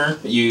returner,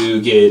 you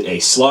get a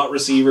slot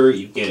receiver,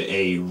 you get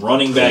a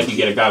running back, you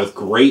get a guy with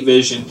great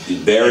vision.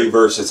 Very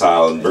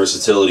versatile, and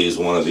versatility is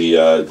one of the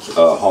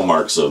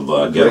hallmarks of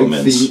Great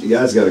Gettleman's feet. The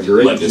guy's got a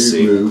great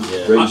legacy. juke move,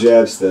 Yeah. great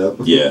jab step.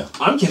 Yeah.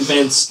 I'm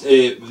convinced,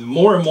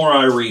 more and more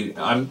I read,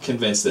 I'm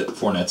convinced that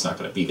Fournette's not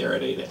going to be there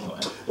at 8 anyway.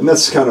 And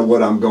that's kind of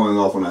what I'm going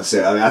off when I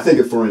say. I mean, I think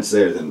if Fournette's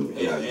there, then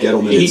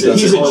Gettleman. He's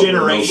does a it all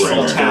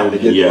generational no-brainer talent. to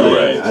get Yeah,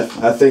 there.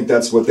 right. I think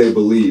that's what they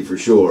believe for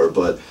sure.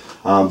 But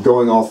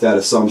going off that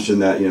assumption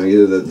that, you know,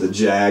 either the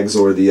Jags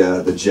or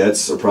the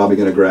Jets are probably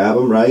going to grab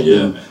him, right?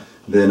 Yeah.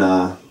 Then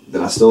I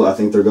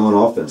think they're going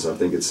offense. I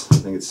think it's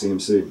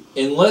CMC.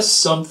 Unless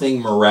something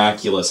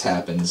miraculous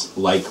happens,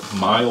 like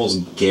Myles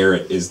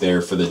Garrett is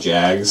there for the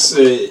Jags,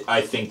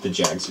 I think the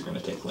Jags are going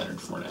to take Leonard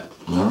Fournette.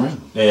 All right.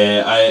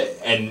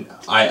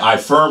 I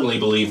firmly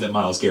believe that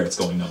Myles Garrett's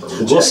going number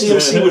 1. Well,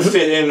 CMC would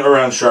fit in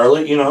around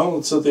Charlotte, you know.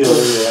 That's what the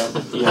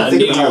other, I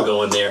knew you were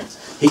going there.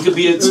 he could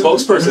be a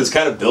spokesperson that's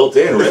kind of built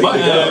in, ready to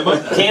go.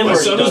 My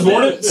son was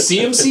born at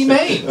CMC,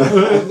 Maine.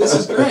 This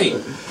is great.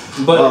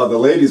 But The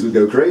ladies would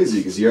go crazy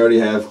because you already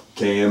have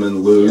Cam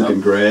and Luke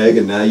and Greg,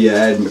 and now you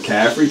add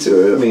McCaffrey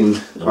to it. I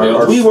mean,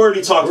 We've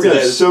already talked we're gonna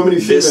about have so many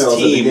this females at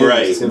the team, game.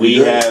 right? It's gonna be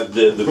We great. have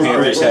the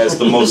Panthers has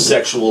the most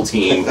sexual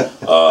team.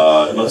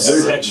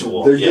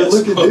 Sexual. They're Yes.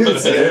 good looking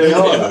dudes. Man. They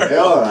are. They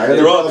are. I got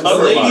They're no all problem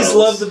cover saying ladies that.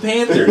 love the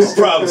Panthers.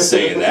 No problem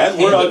saying that.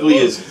 We're ugly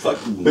as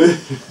fucking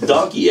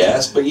donkey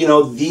ass, but you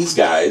know these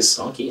guys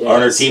Donkey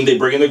on our ass. team. They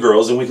bring in the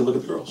girls, and we can look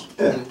at the girls.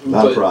 Yeah,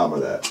 not But- a problem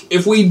with that.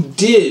 If we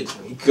did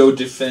go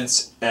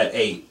defense at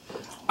 8,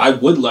 I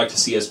would like to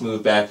see us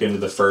move back into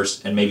the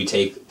first and maybe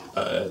take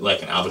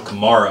like an Alvin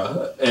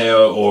Kamara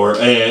or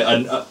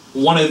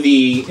one of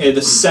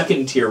the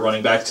second tier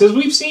running backs, because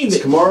we've seen Is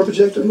that. Kamara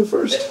projected in the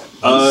first?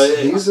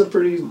 He's a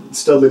pretty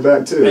studly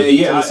back too.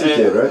 Yeah, Tennessee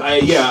kid,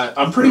 right?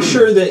 I'm pretty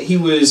sure that he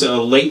was a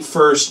late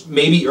first,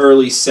 maybe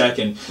early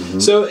second.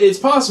 So it's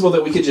possible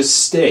that we could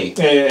just stay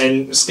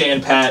and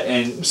stand pat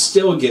and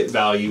still get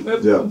value.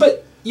 Yeah.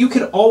 But you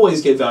can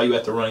always get value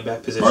at the running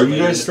back position Are you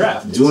later in guys the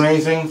draft. doing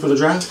anything for the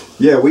draft?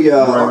 Yeah, we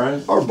Right.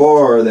 our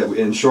bar that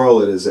in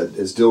Charlotte is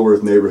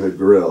Dilworth Neighborhood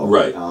Grill.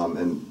 Right.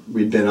 And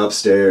we've been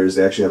upstairs.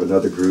 They actually have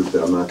another group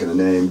that I'm not going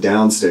to name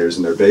downstairs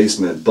in their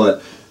basement,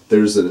 but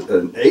there's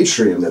an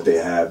atrium that they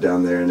have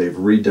down there, and they've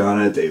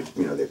redone it.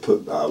 They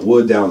put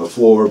wood down on the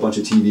floor, a bunch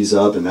of TVs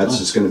up, and that's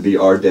just going to be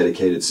our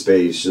dedicated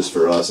space just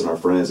for us and our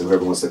friends and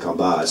whoever wants to come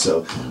by.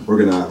 So we're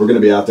gonna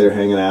be out there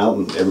hanging out,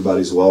 and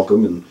everybody's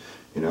welcome. And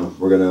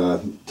we're gonna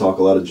talk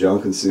a lot of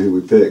junk and see who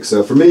we pick.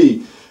 So for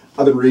me,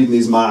 I've been reading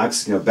these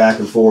mocks, back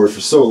and forth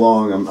for so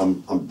long.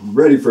 I'm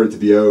ready for it to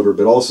be over.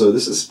 But also,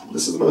 this is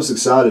the most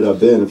excited I've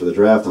been for the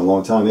draft in a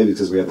long time. Maybe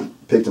because we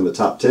haven't picked in the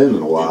top 10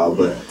 in a while.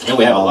 But and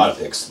we have a lot of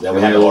picks that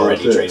we have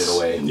already traded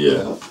away.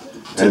 Yeah.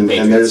 And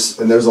there's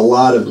a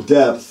lot of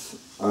depth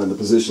on the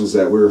positions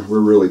that we're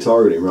really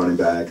targeting, running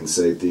back and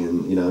safety,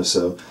 and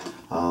so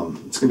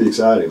it's gonna be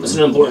exciting. Man. It's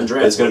an important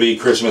draft. It's gonna be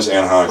Christmas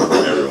and Hanukkah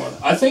for everyone.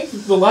 I think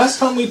the last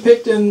time we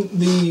picked in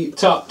the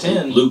top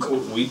 10,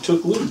 we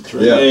took Luke.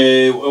 Right?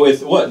 Yeah.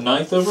 With what,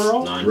 9th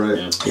overall? 9.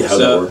 Right. Yeah.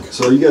 How'd that work?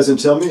 So you guys can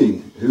tell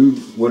me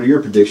what are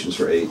your predictions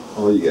for 8?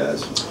 All you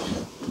guys.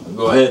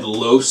 Go ahead,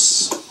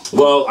 Los.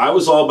 Well, I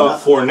was all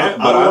about Fournette,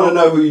 but I don't want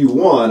to know who you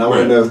want. I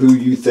want to know who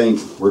you think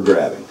we're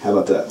grabbing. How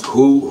about that?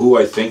 Who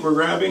I think we're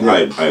grabbing?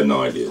 Yeah. I have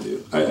no idea,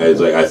 dude.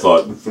 I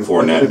thought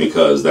Fournette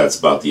because that's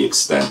about the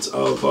extent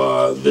of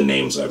the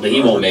names I've But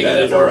he won't make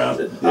it around.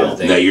 I don't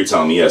think. Now you're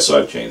telling me yes, so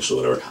I've changed, so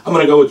whatever. I'm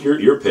gonna go with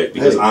your pick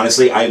because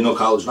honestly, I have no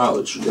college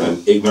knowledge.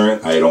 I'm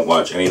ignorant. I don't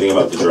watch anything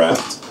about the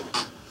draft.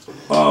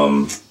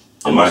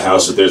 In my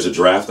house, if there's a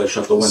draft, I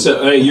shut the window.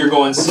 So you're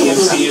going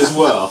CMC as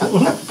well.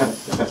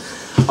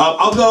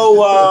 I'll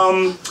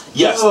go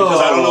yes,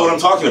 because I don't know what I'm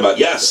talking about.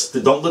 Yes,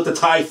 don't let the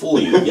tie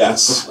fool you.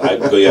 Yes, I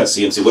go yes,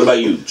 CMC. What about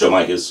you, Joe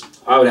Micas?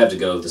 I would have to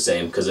go with the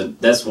same because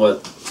that's what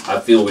I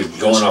feel we're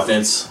going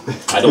offense.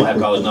 I don't have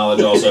college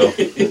knowledge also,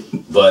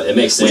 but it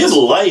makes sense. We have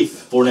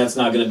life. Fournette's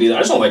not going to be there.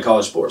 I just don't like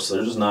college sports.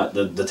 They're just not,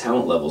 the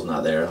talent level's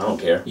not there. I don't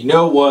care. You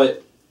know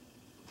what?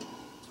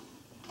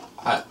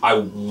 I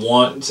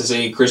want to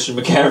say Christian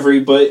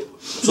McCaffrey, but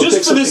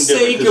just for the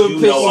sake of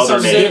picking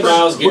something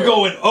different, we're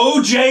going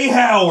O.J.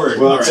 Howard,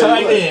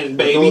 tight end,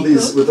 baby.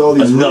 With all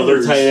these Another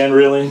rumors, tight end,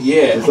 really?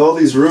 Yeah. With all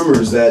these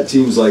rumors that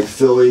teams like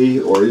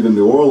Philly or even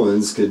New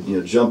Orleans could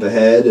jump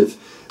ahead,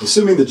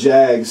 assuming the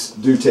Jags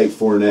do take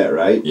Fournette,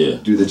 right? Yeah.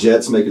 Do the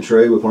Jets make a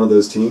trade with one of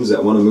those teams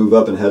that want to move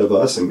up ahead of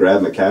us and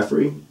grab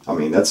McCaffrey? I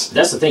mean, that's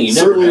the thing. You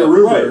never certainly know. a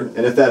rumor. Right.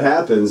 And if that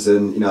happens,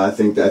 then I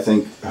think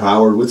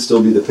Howard would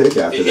still be the pick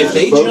after If that.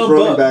 they If both jump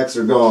running up- backs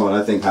are gone,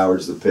 I think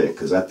Howard's the pick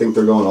because I think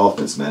they're going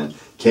offense, man.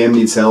 Cam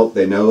needs help.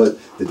 They know it.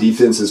 The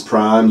defense is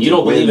primed. You to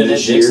don't win believe in Ed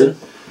this year.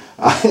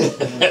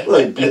 Dixon?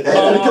 Look, Ed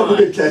had a couple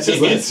good catches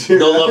last year.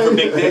 No love for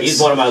Big Dick. He's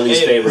one of my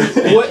least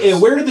favorite.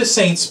 Where did the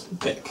Saints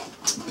pick?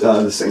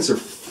 The Saints are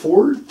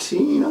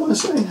 14, I want to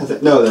say.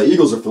 No, the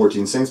Eagles are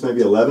 14. Saints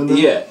maybe 11 then?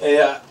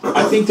 Yeah,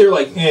 I think they're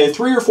like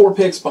 3 or 4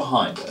 picks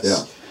behind us.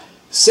 Yeah.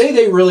 Say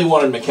they really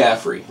wanted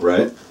McCaffrey.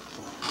 Right?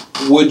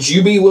 Would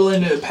you be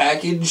willing to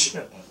package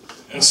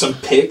some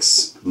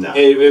picks? No.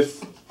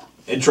 If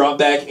and drop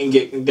back and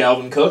get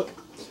Dalvin Cook?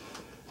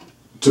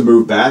 To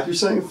move back, you're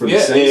saying? For the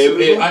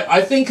Saints?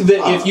 I think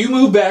that if you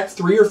move back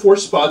 3 or 4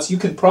 spots, you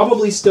can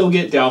probably still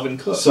get Dalvin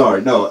Cook.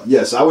 Sorry, no.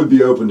 Yes, I would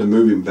be open to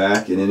moving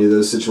back in any of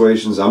those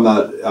situations. I'm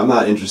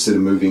not interested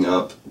in moving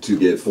up to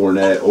get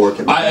Fournette or.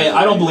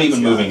 I don't believe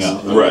in moving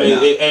up. Right.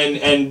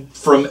 And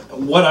from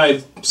what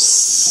I've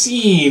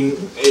seen,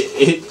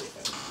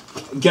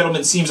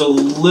 Gettleman seems a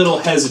little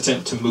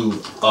hesitant to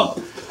move up.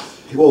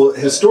 Well,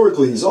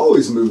 historically, he's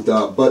always moved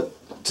up, but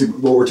to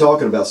what we're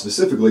talking about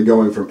specifically,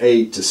 going from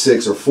 8 to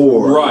 6 or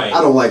 4, right.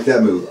 I don't like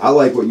that move. I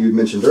like what you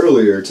mentioned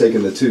earlier,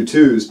 taking the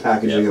 2-2s,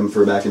 packaging them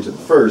for back into the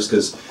first,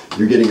 because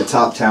you're getting a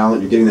top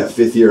talent, you're getting that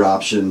 5th-year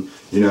option.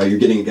 You're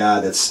getting a guy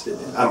that's,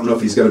 I don't know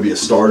if he's going to be a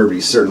starter, but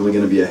he's certainly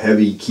going to be a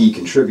heavy key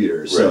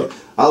contributor. So Right.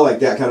 I like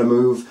that kind of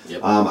move.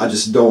 Yep. I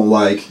just don't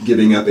like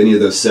giving up any of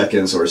those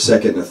seconds or a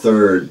second and a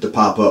third to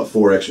pop up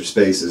 4 extra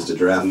spaces to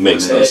draft.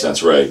 Makes no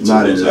sense, right?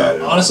 Not into that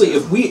at all. Honestly,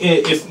 if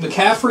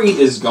McCaffrey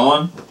is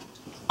gone,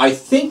 I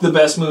think the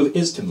best move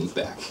is to move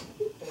back.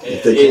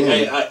 If they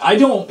can. I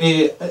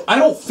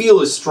don't feel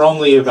as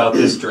strongly about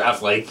this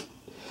draft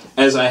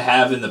as I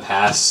have in the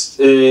past.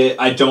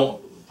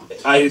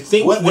 I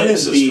think When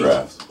is this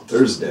draft?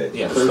 Thursday.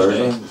 Yeah,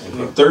 Thursday.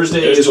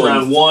 Thursday is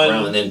round 1,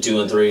 and then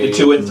 2 and 3.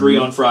 2 and 3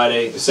 on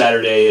Friday.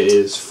 Saturday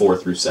is 4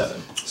 through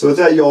 7. So with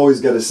that, you always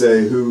got to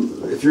say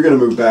if you're going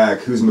to move back,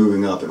 who's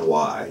moving up and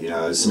why?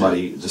 Does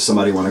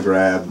somebody want to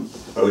grab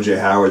O.J.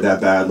 Howard that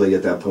badly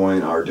at that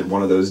point, or did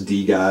one of those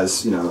D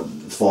guys,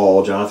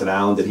 fall? Jonathan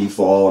Allen, did he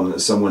fall? And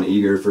is someone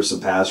eager for some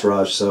pass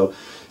rush? So,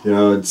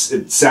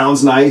 it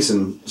sounds nice,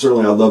 and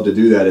certainly I'd love to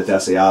do that if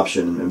that's the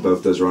option, and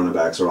both those running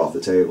backs are off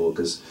the table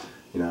because,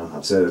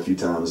 I've said it a few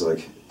times,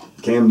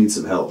 Cam needs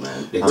some help,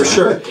 man. For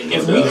sure.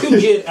 If we could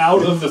get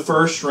out of the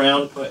first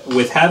round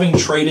with having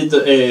traded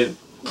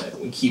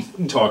we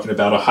keep talking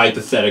about a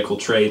hypothetical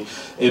trade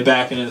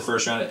back into the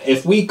first round.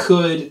 If we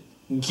could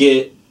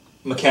get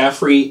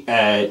McCaffrey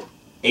at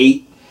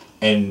 8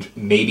 and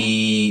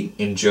maybe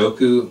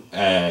Njoku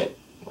at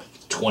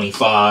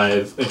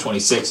 25,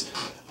 26,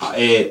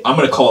 I'm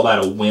going to call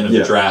that a win of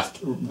the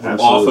draft.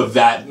 Absolutely. Off of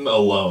that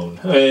alone.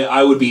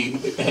 I would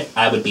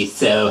be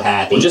so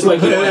happy. Well, just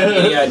like you don't have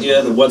any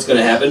idea of what's going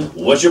to happen,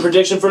 what's your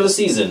prediction for the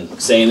season?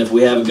 Saying if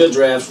we have a good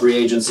draft, free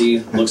agency,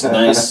 looks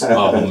nice.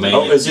 Oh, man.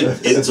 Oh,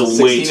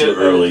 it's way too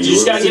early. You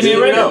just got to give me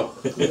a rating. All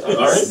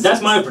right,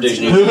 that's my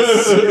prediction.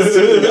 It's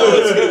going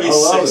to be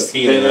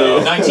 16 and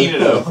 0. 19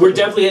 and 0. We're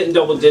definitely hitting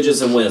double digits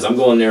in wins. I'm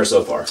going there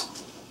so far.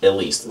 At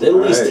least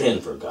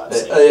 10 for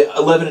God's sake.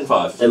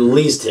 11-5. At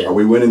least 10. Are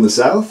we winning the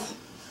South?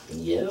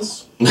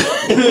 Yes.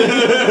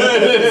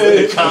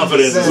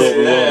 Confidence is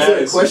overwhelming. Is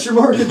that a question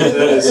mark?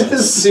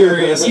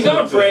 Serious. You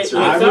gotta pray.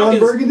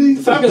 Burgundy?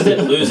 The Falcons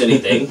didn't lose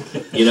anything,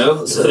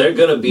 so they're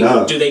gonna be.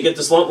 No. Do they get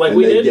the slump like And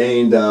we they did?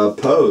 gained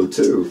Poe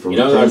too from Are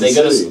they gonna?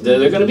 Kansas City.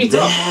 They're gonna be They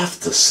tough. have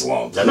to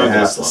slump. They're not They gonna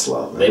have to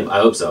slump, man. I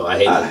hope so. I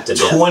hate them to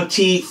death.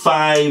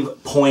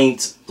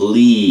 25-point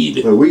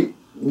lead. But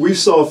we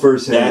saw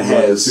firsthand That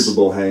what the has- Super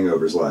Bowl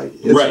hangover's like.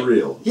 It's Right.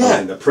 real. Yeah. I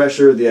mean, the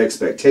pressure, the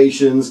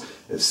expectations.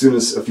 As soon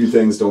as a few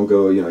things don't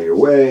go, your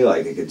way,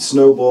 like it could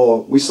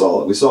snowball. We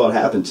saw it. We saw it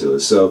happen to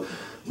us. So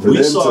for We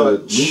them saw to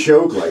it.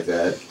 choke like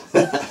that,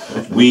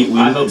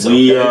 I hope so.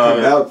 We come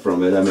out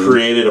from it. I mean,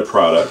 created a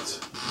product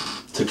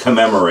to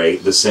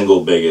commemorate the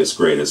single biggest,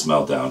 greatest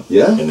meltdown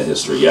in the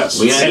history. Yes.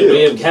 We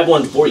have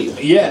one for you.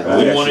 Yeah, Right.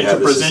 we We wanted actually to have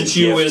this as present a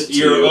you gift with to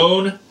your you.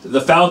 own.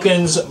 The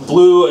Falcons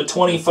blew a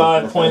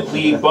 25-point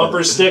lead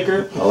bumper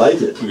sticker. I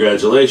like it.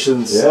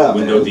 Congratulations. Yeah,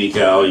 Window man.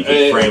 decal. You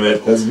can frame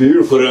it. That's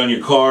beautiful. Put it on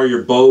your car,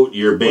 your boat,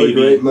 your What a baby.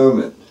 great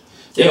moment.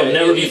 It'll Yeah,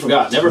 never be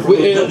forgotten. Never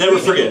forget. Never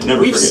forget.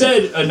 Never We've forget.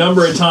 said a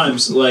number of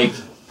times, like,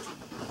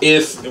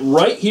 if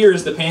right here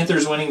is the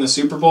Panthers winning the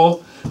Super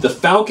Bowl, the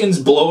Falcons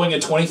blowing a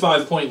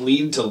 25-point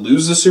lead to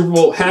lose the Super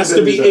Bowl has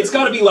to be. It's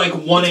got to be like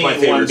 1A It's my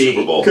and favorite 1B.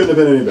 Super Bowl. Couldn't have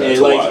been any better.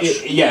 to watch.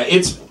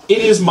 It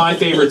is my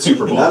favorite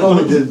Super Bowl. Not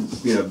only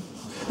did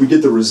we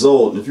get the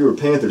result, and if you were a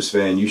Panthers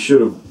fan, you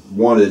should have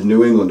wanted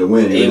New England to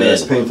win. Even though Amen.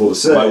 it's painful to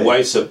say. My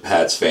wife's a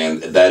Pats fan.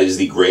 That is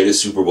the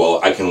greatest Super Bowl.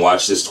 I can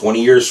watch this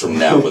 20 years from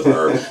now with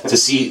her to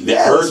see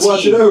her let's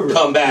watch team it over.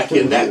 come back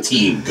and that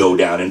team go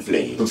down in But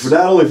flames. for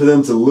not only for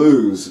them to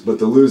lose, but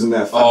to lose in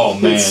that fight. Oh,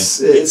 man.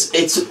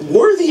 It's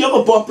worthy of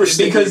a bumper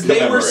sticker Because to they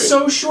were commemorate.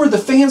 so sure. The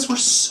fans were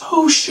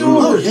so sure.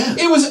 Oh, yeah.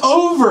 It was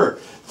over.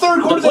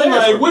 Third quarter, they're players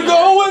like, were we're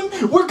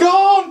going, we're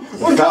gone,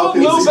 we're gone,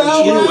 Lil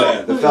Bow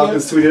Wow. The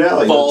Falcons tweeted out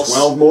like False.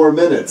 12 more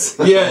minutes.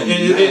 Yeah,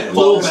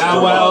 Lil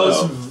Bow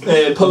Wow's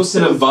Wow.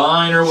 posting a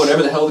Vine or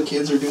whatever the hell the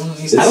kids are doing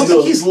these I days. don't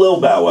think he's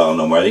Lil Bow Wow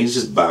no more. I think he's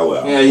just Bow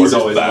Wow. Yeah, Or he's just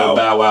always Lil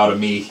Bow Wow to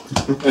me.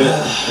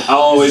 I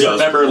always Just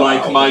remember,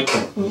 like, wow. Mike.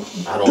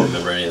 I don't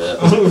remember any of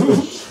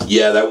that.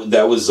 Yeah,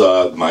 that was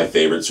my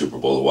favorite Super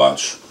Bowl to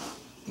watch.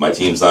 My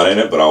team's not in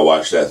it, but I'll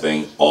watch that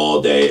thing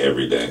all day,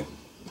 every day.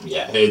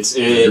 Yeah,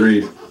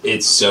 Agreed.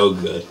 it's so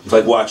good. It's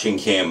like watching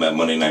Cam at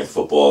Monday Night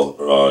Football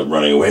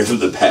running away from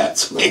the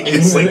Pats.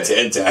 It's like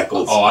 10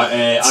 tackles. Oh,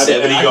 I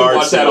 70 I yards.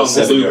 watch that on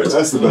 7 loop. yards.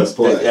 That's the best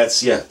play.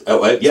 That's, yeah. Yeah,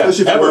 Especially if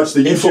you ever. watch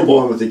the In YouTube football.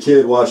 one with the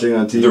kid watching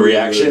on TV. The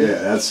reaction? Yeah,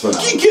 that's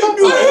phenomenal. I hate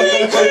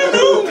Cam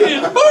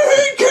Newton! I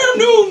hate Cam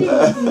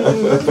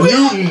Newton!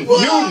 Newton!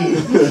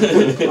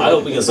 I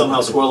hope we can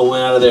somehow squirrel a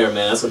win out of there,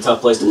 man. That's a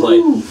tough place to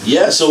play.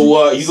 Yeah,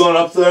 so you going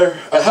up there?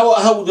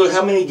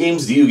 How many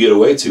games do you get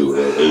away to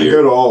a I go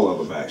year? to all of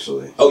them,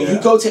 actually. Oh, Yeah.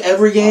 you go to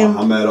every game?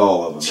 I'm at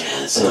all of them.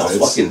 That's So it's-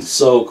 fucking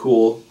so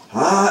cool.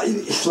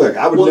 Look,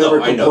 I would Well, no,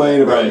 never I know complain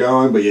that, about right.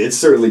 going, but it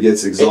certainly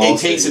gets exhausting. It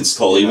takes its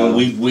toll. you Even know?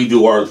 we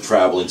do our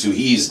traveling too.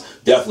 He's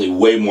definitely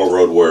way more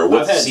road warrior.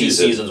 I've had 2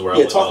 seasons where I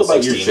Yeah, went talk all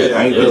about 16. your shit. Yeah,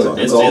 I ain't really. gonna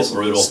talk. It's awesome.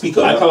 brutal. Speak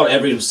up. I caught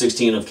every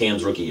 16 of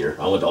Cam's rookie year.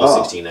 I went to all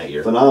 16 that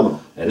year.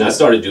 Phenomenal. And I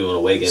started doing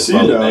away games So,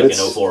 probably you know, back in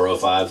it's- 04 or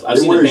 05. I've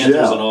it seen the wears you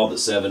Panthers out. in all but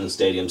 7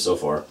 stadiums so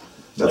far.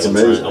 That's I'm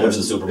amazing. I went to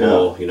the Super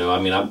Bowl. You know,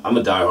 I mean, I'm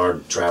a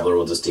diehard traveler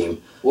with this team.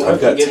 We'll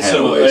I've have to got get 10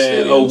 some away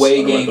stadiums away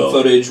under my game belt.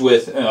 footage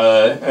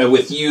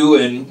with you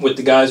and with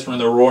the guys from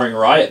the Roaring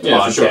Riot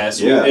Yeah, for sure.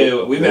 podcast.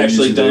 Yeah. We've They're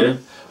actually usually done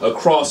a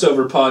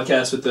crossover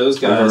podcast with those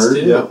I guys heard.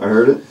 too. Yeah, I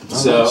heard it.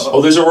 So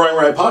Oh, there's a Roaring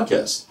Riot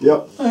podcast.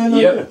 Yep.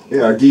 yep.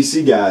 Yeah, our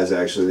DC guys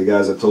actually, the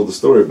guys I told the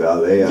story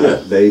about,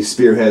 they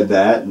spearhead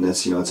that, and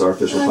it's it's our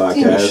official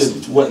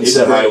podcast. Went and It's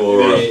said hi great. while we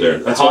were up there.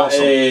 That's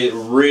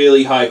awesome.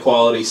 Really high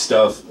quality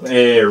stuff.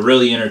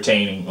 Really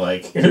entertaining.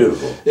 Like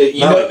Beautiful. you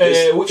Not know, like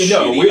this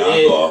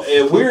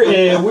shitty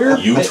we're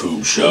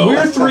YouTube show.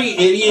 We're 3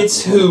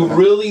 idiots who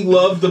really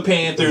love the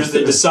Panthers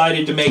that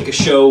decided to make a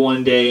show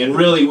one day, and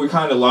really we're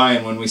kind of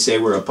lying when we say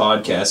we're a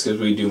podcast because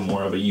we do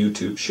more of a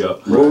YouTube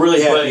show. We're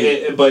really happy.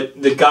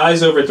 But the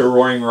guys over at the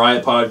Roaring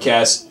Riot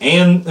podcast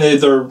and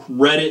the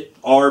Reddit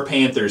R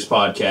Panthers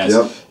podcast,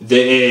 Yep.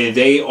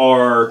 they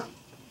are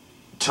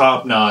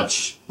top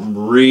notch,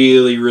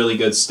 really, really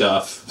good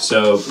stuff.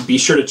 So be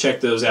sure to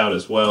check those out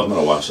as well. I'm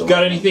gonna watch them.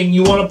 Got anything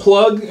you want to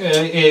plug?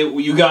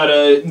 You got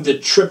the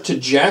trip to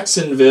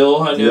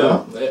Jacksonville. I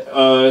know.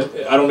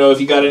 I don't know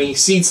if you got any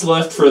seats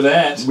left for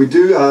that. We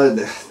do.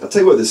 I'll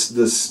tell you what.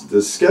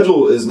 The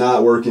schedule is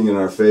not working in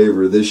our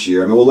favor this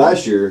year. I mean, well,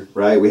 last year,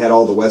 right? We had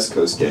all the West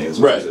Coast games,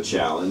 which Right. was a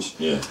challenge.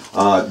 Yeah.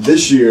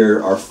 This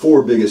year, our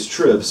 4 biggest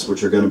trips,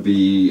 which are going to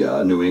be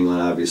New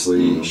England,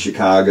 obviously,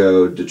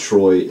 Chicago,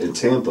 Detroit, and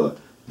Tampa,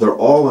 they're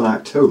all in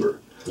October.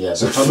 Yeah,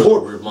 So September's a four,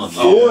 weird month.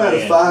 four out of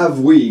man. 5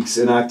 weeks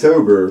in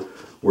October,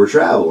 we're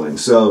traveling.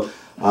 So,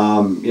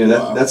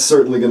 that's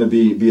certainly going to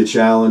be a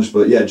challenge.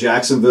 But yeah,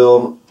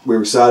 Jacksonville,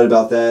 we're excited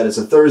about that. It's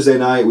a Thursday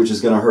night, which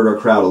is going to hurt our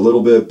crowd a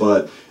little bit,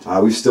 but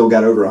we've still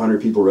got over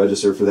 100 people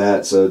registered for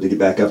that. So to get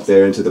back up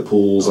there into the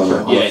pools on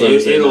a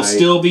Thursday it'll night,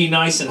 still be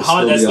nice and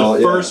hot. That's the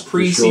first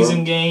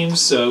preseason game.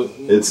 So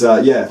it's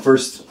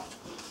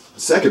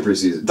third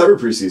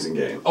preseason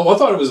game. Oh, I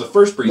thought it was the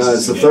first preseason. No,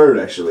 it's the third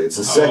actually. It's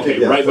the second.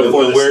 Okay, right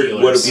before the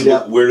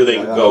Steelers. Where do they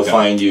go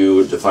find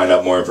you to find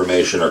out more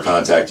information or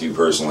contact you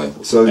personally?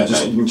 So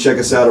you can check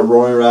us out at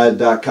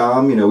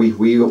roaringriot.com. You know,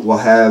 we will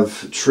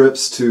have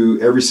trips to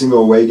every single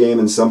away game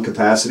in some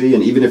capacity,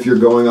 and even if you're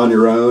going on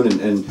your own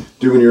and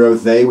doing your own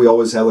thing, we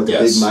always have like a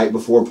big night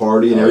before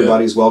party, and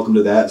everybody's welcome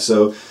to that.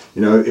 So,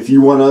 you know, if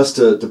you want us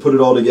to put it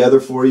all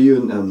together for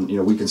you, and you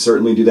know, we can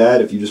certainly do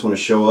that. If you just want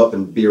to show up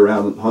and be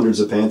around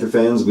hundreds of Panther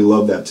fans, we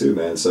love that too,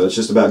 man. So it's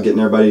just about getting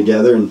everybody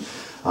together, and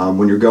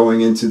when you're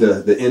going into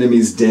the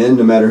enemy's den,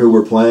 no matter who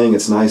we're playing,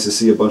 it's nice to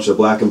see a bunch of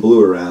black and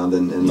blue around,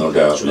 and no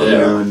doubt,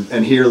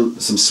 and hear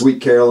some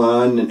Sweet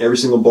Caroline in every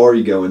single bar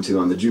you go into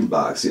on the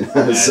jukebox. You know,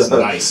 that's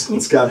nice.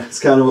 It's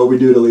kind of what we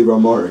do to leave our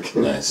mark.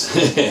 Nice,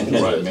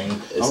 right,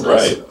 man. All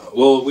right.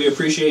 Well, we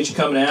appreciate you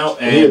coming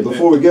out. And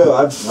before we go,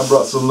 I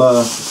brought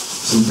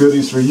some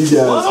goodies for you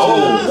guys.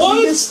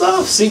 What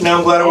stuff? See, now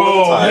I'm glad I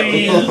went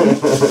man.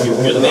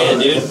 You're the man,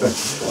 dude.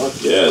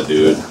 Fuck yeah,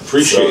 dude.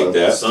 Appreciate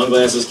that.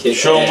 Sunglasses, kick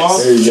Show them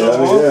off. There you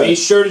go. Yeah. Be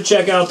sure to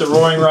check out the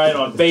Roaring Riot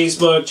on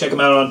Facebook. Check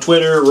them out on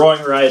Twitter,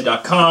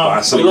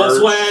 roaringriot.com. We love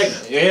swag.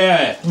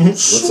 Yeah.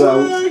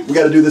 We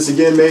got to do this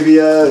again, maybe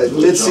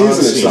mid-season or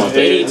something.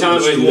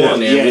 Anytime you want,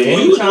 man. Yeah,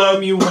 We would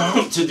love you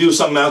to do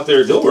something out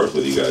there at Dilworth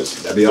with you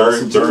guys. That'd be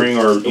awesome. During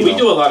or we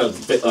do a lot of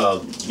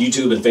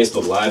YouTube and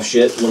Facebook Live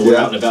shit when we're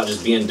out and about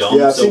just being dumb.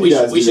 Yeah, so we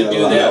should do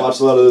that. I watch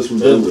a lot of those from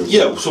Denver.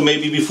 Yeah, so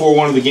maybe before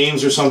one of the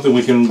games or something,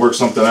 we can work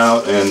something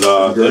out, and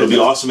it'll be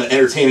awesome and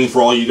entertaining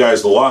for all you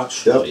guys to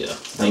watch. Yep. Oh, yeah.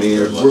 I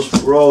mean,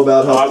 we're all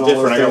about helping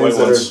all our I got white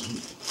fans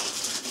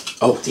ones.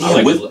 Oh,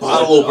 damn, with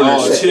bottle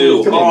openers,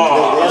 too.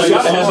 I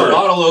gotta have a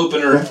bottle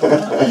opener.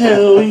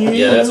 Hell yeah.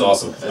 Yeah, that's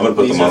awesome. I'm gonna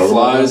put them on.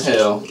 Fly as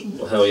hell.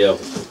 Hell yeah.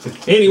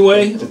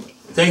 Anyway,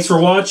 thanks for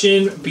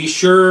watching. Be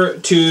sure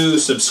to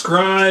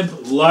subscribe,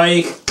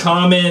 like,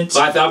 comment.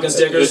 Buy Falcon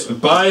stickers.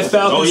 Buy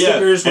Falcon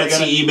stickers.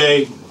 Etsy,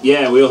 eBay.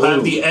 Yeah, we'll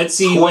have the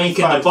Etsy link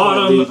in the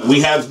bottom.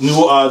 We have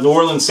New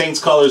Orleans Saints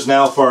colors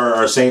now for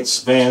our Saints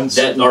fans.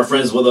 That are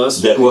friends with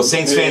us.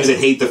 Saints fans that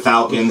hate the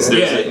Falcons.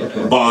 There's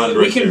a bond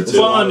right there, we can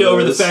bond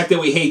over the fact that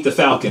we hate the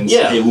Falcons.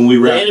 Yeah. When we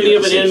the enemy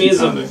of an enemy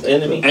is an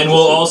enemy. And we'll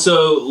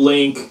also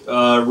link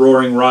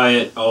Roaring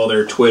Riot, all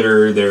their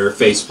Twitter, their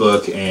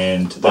Facebook,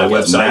 and their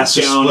website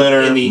Master down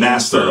Splinter, in the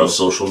master info. of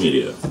social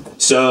media.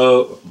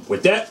 So,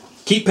 with that,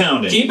 keep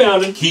pounding. Keep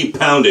pounding. Keep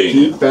pounding.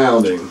 Keep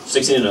pounding.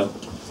 16-0.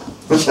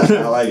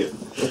 I like it.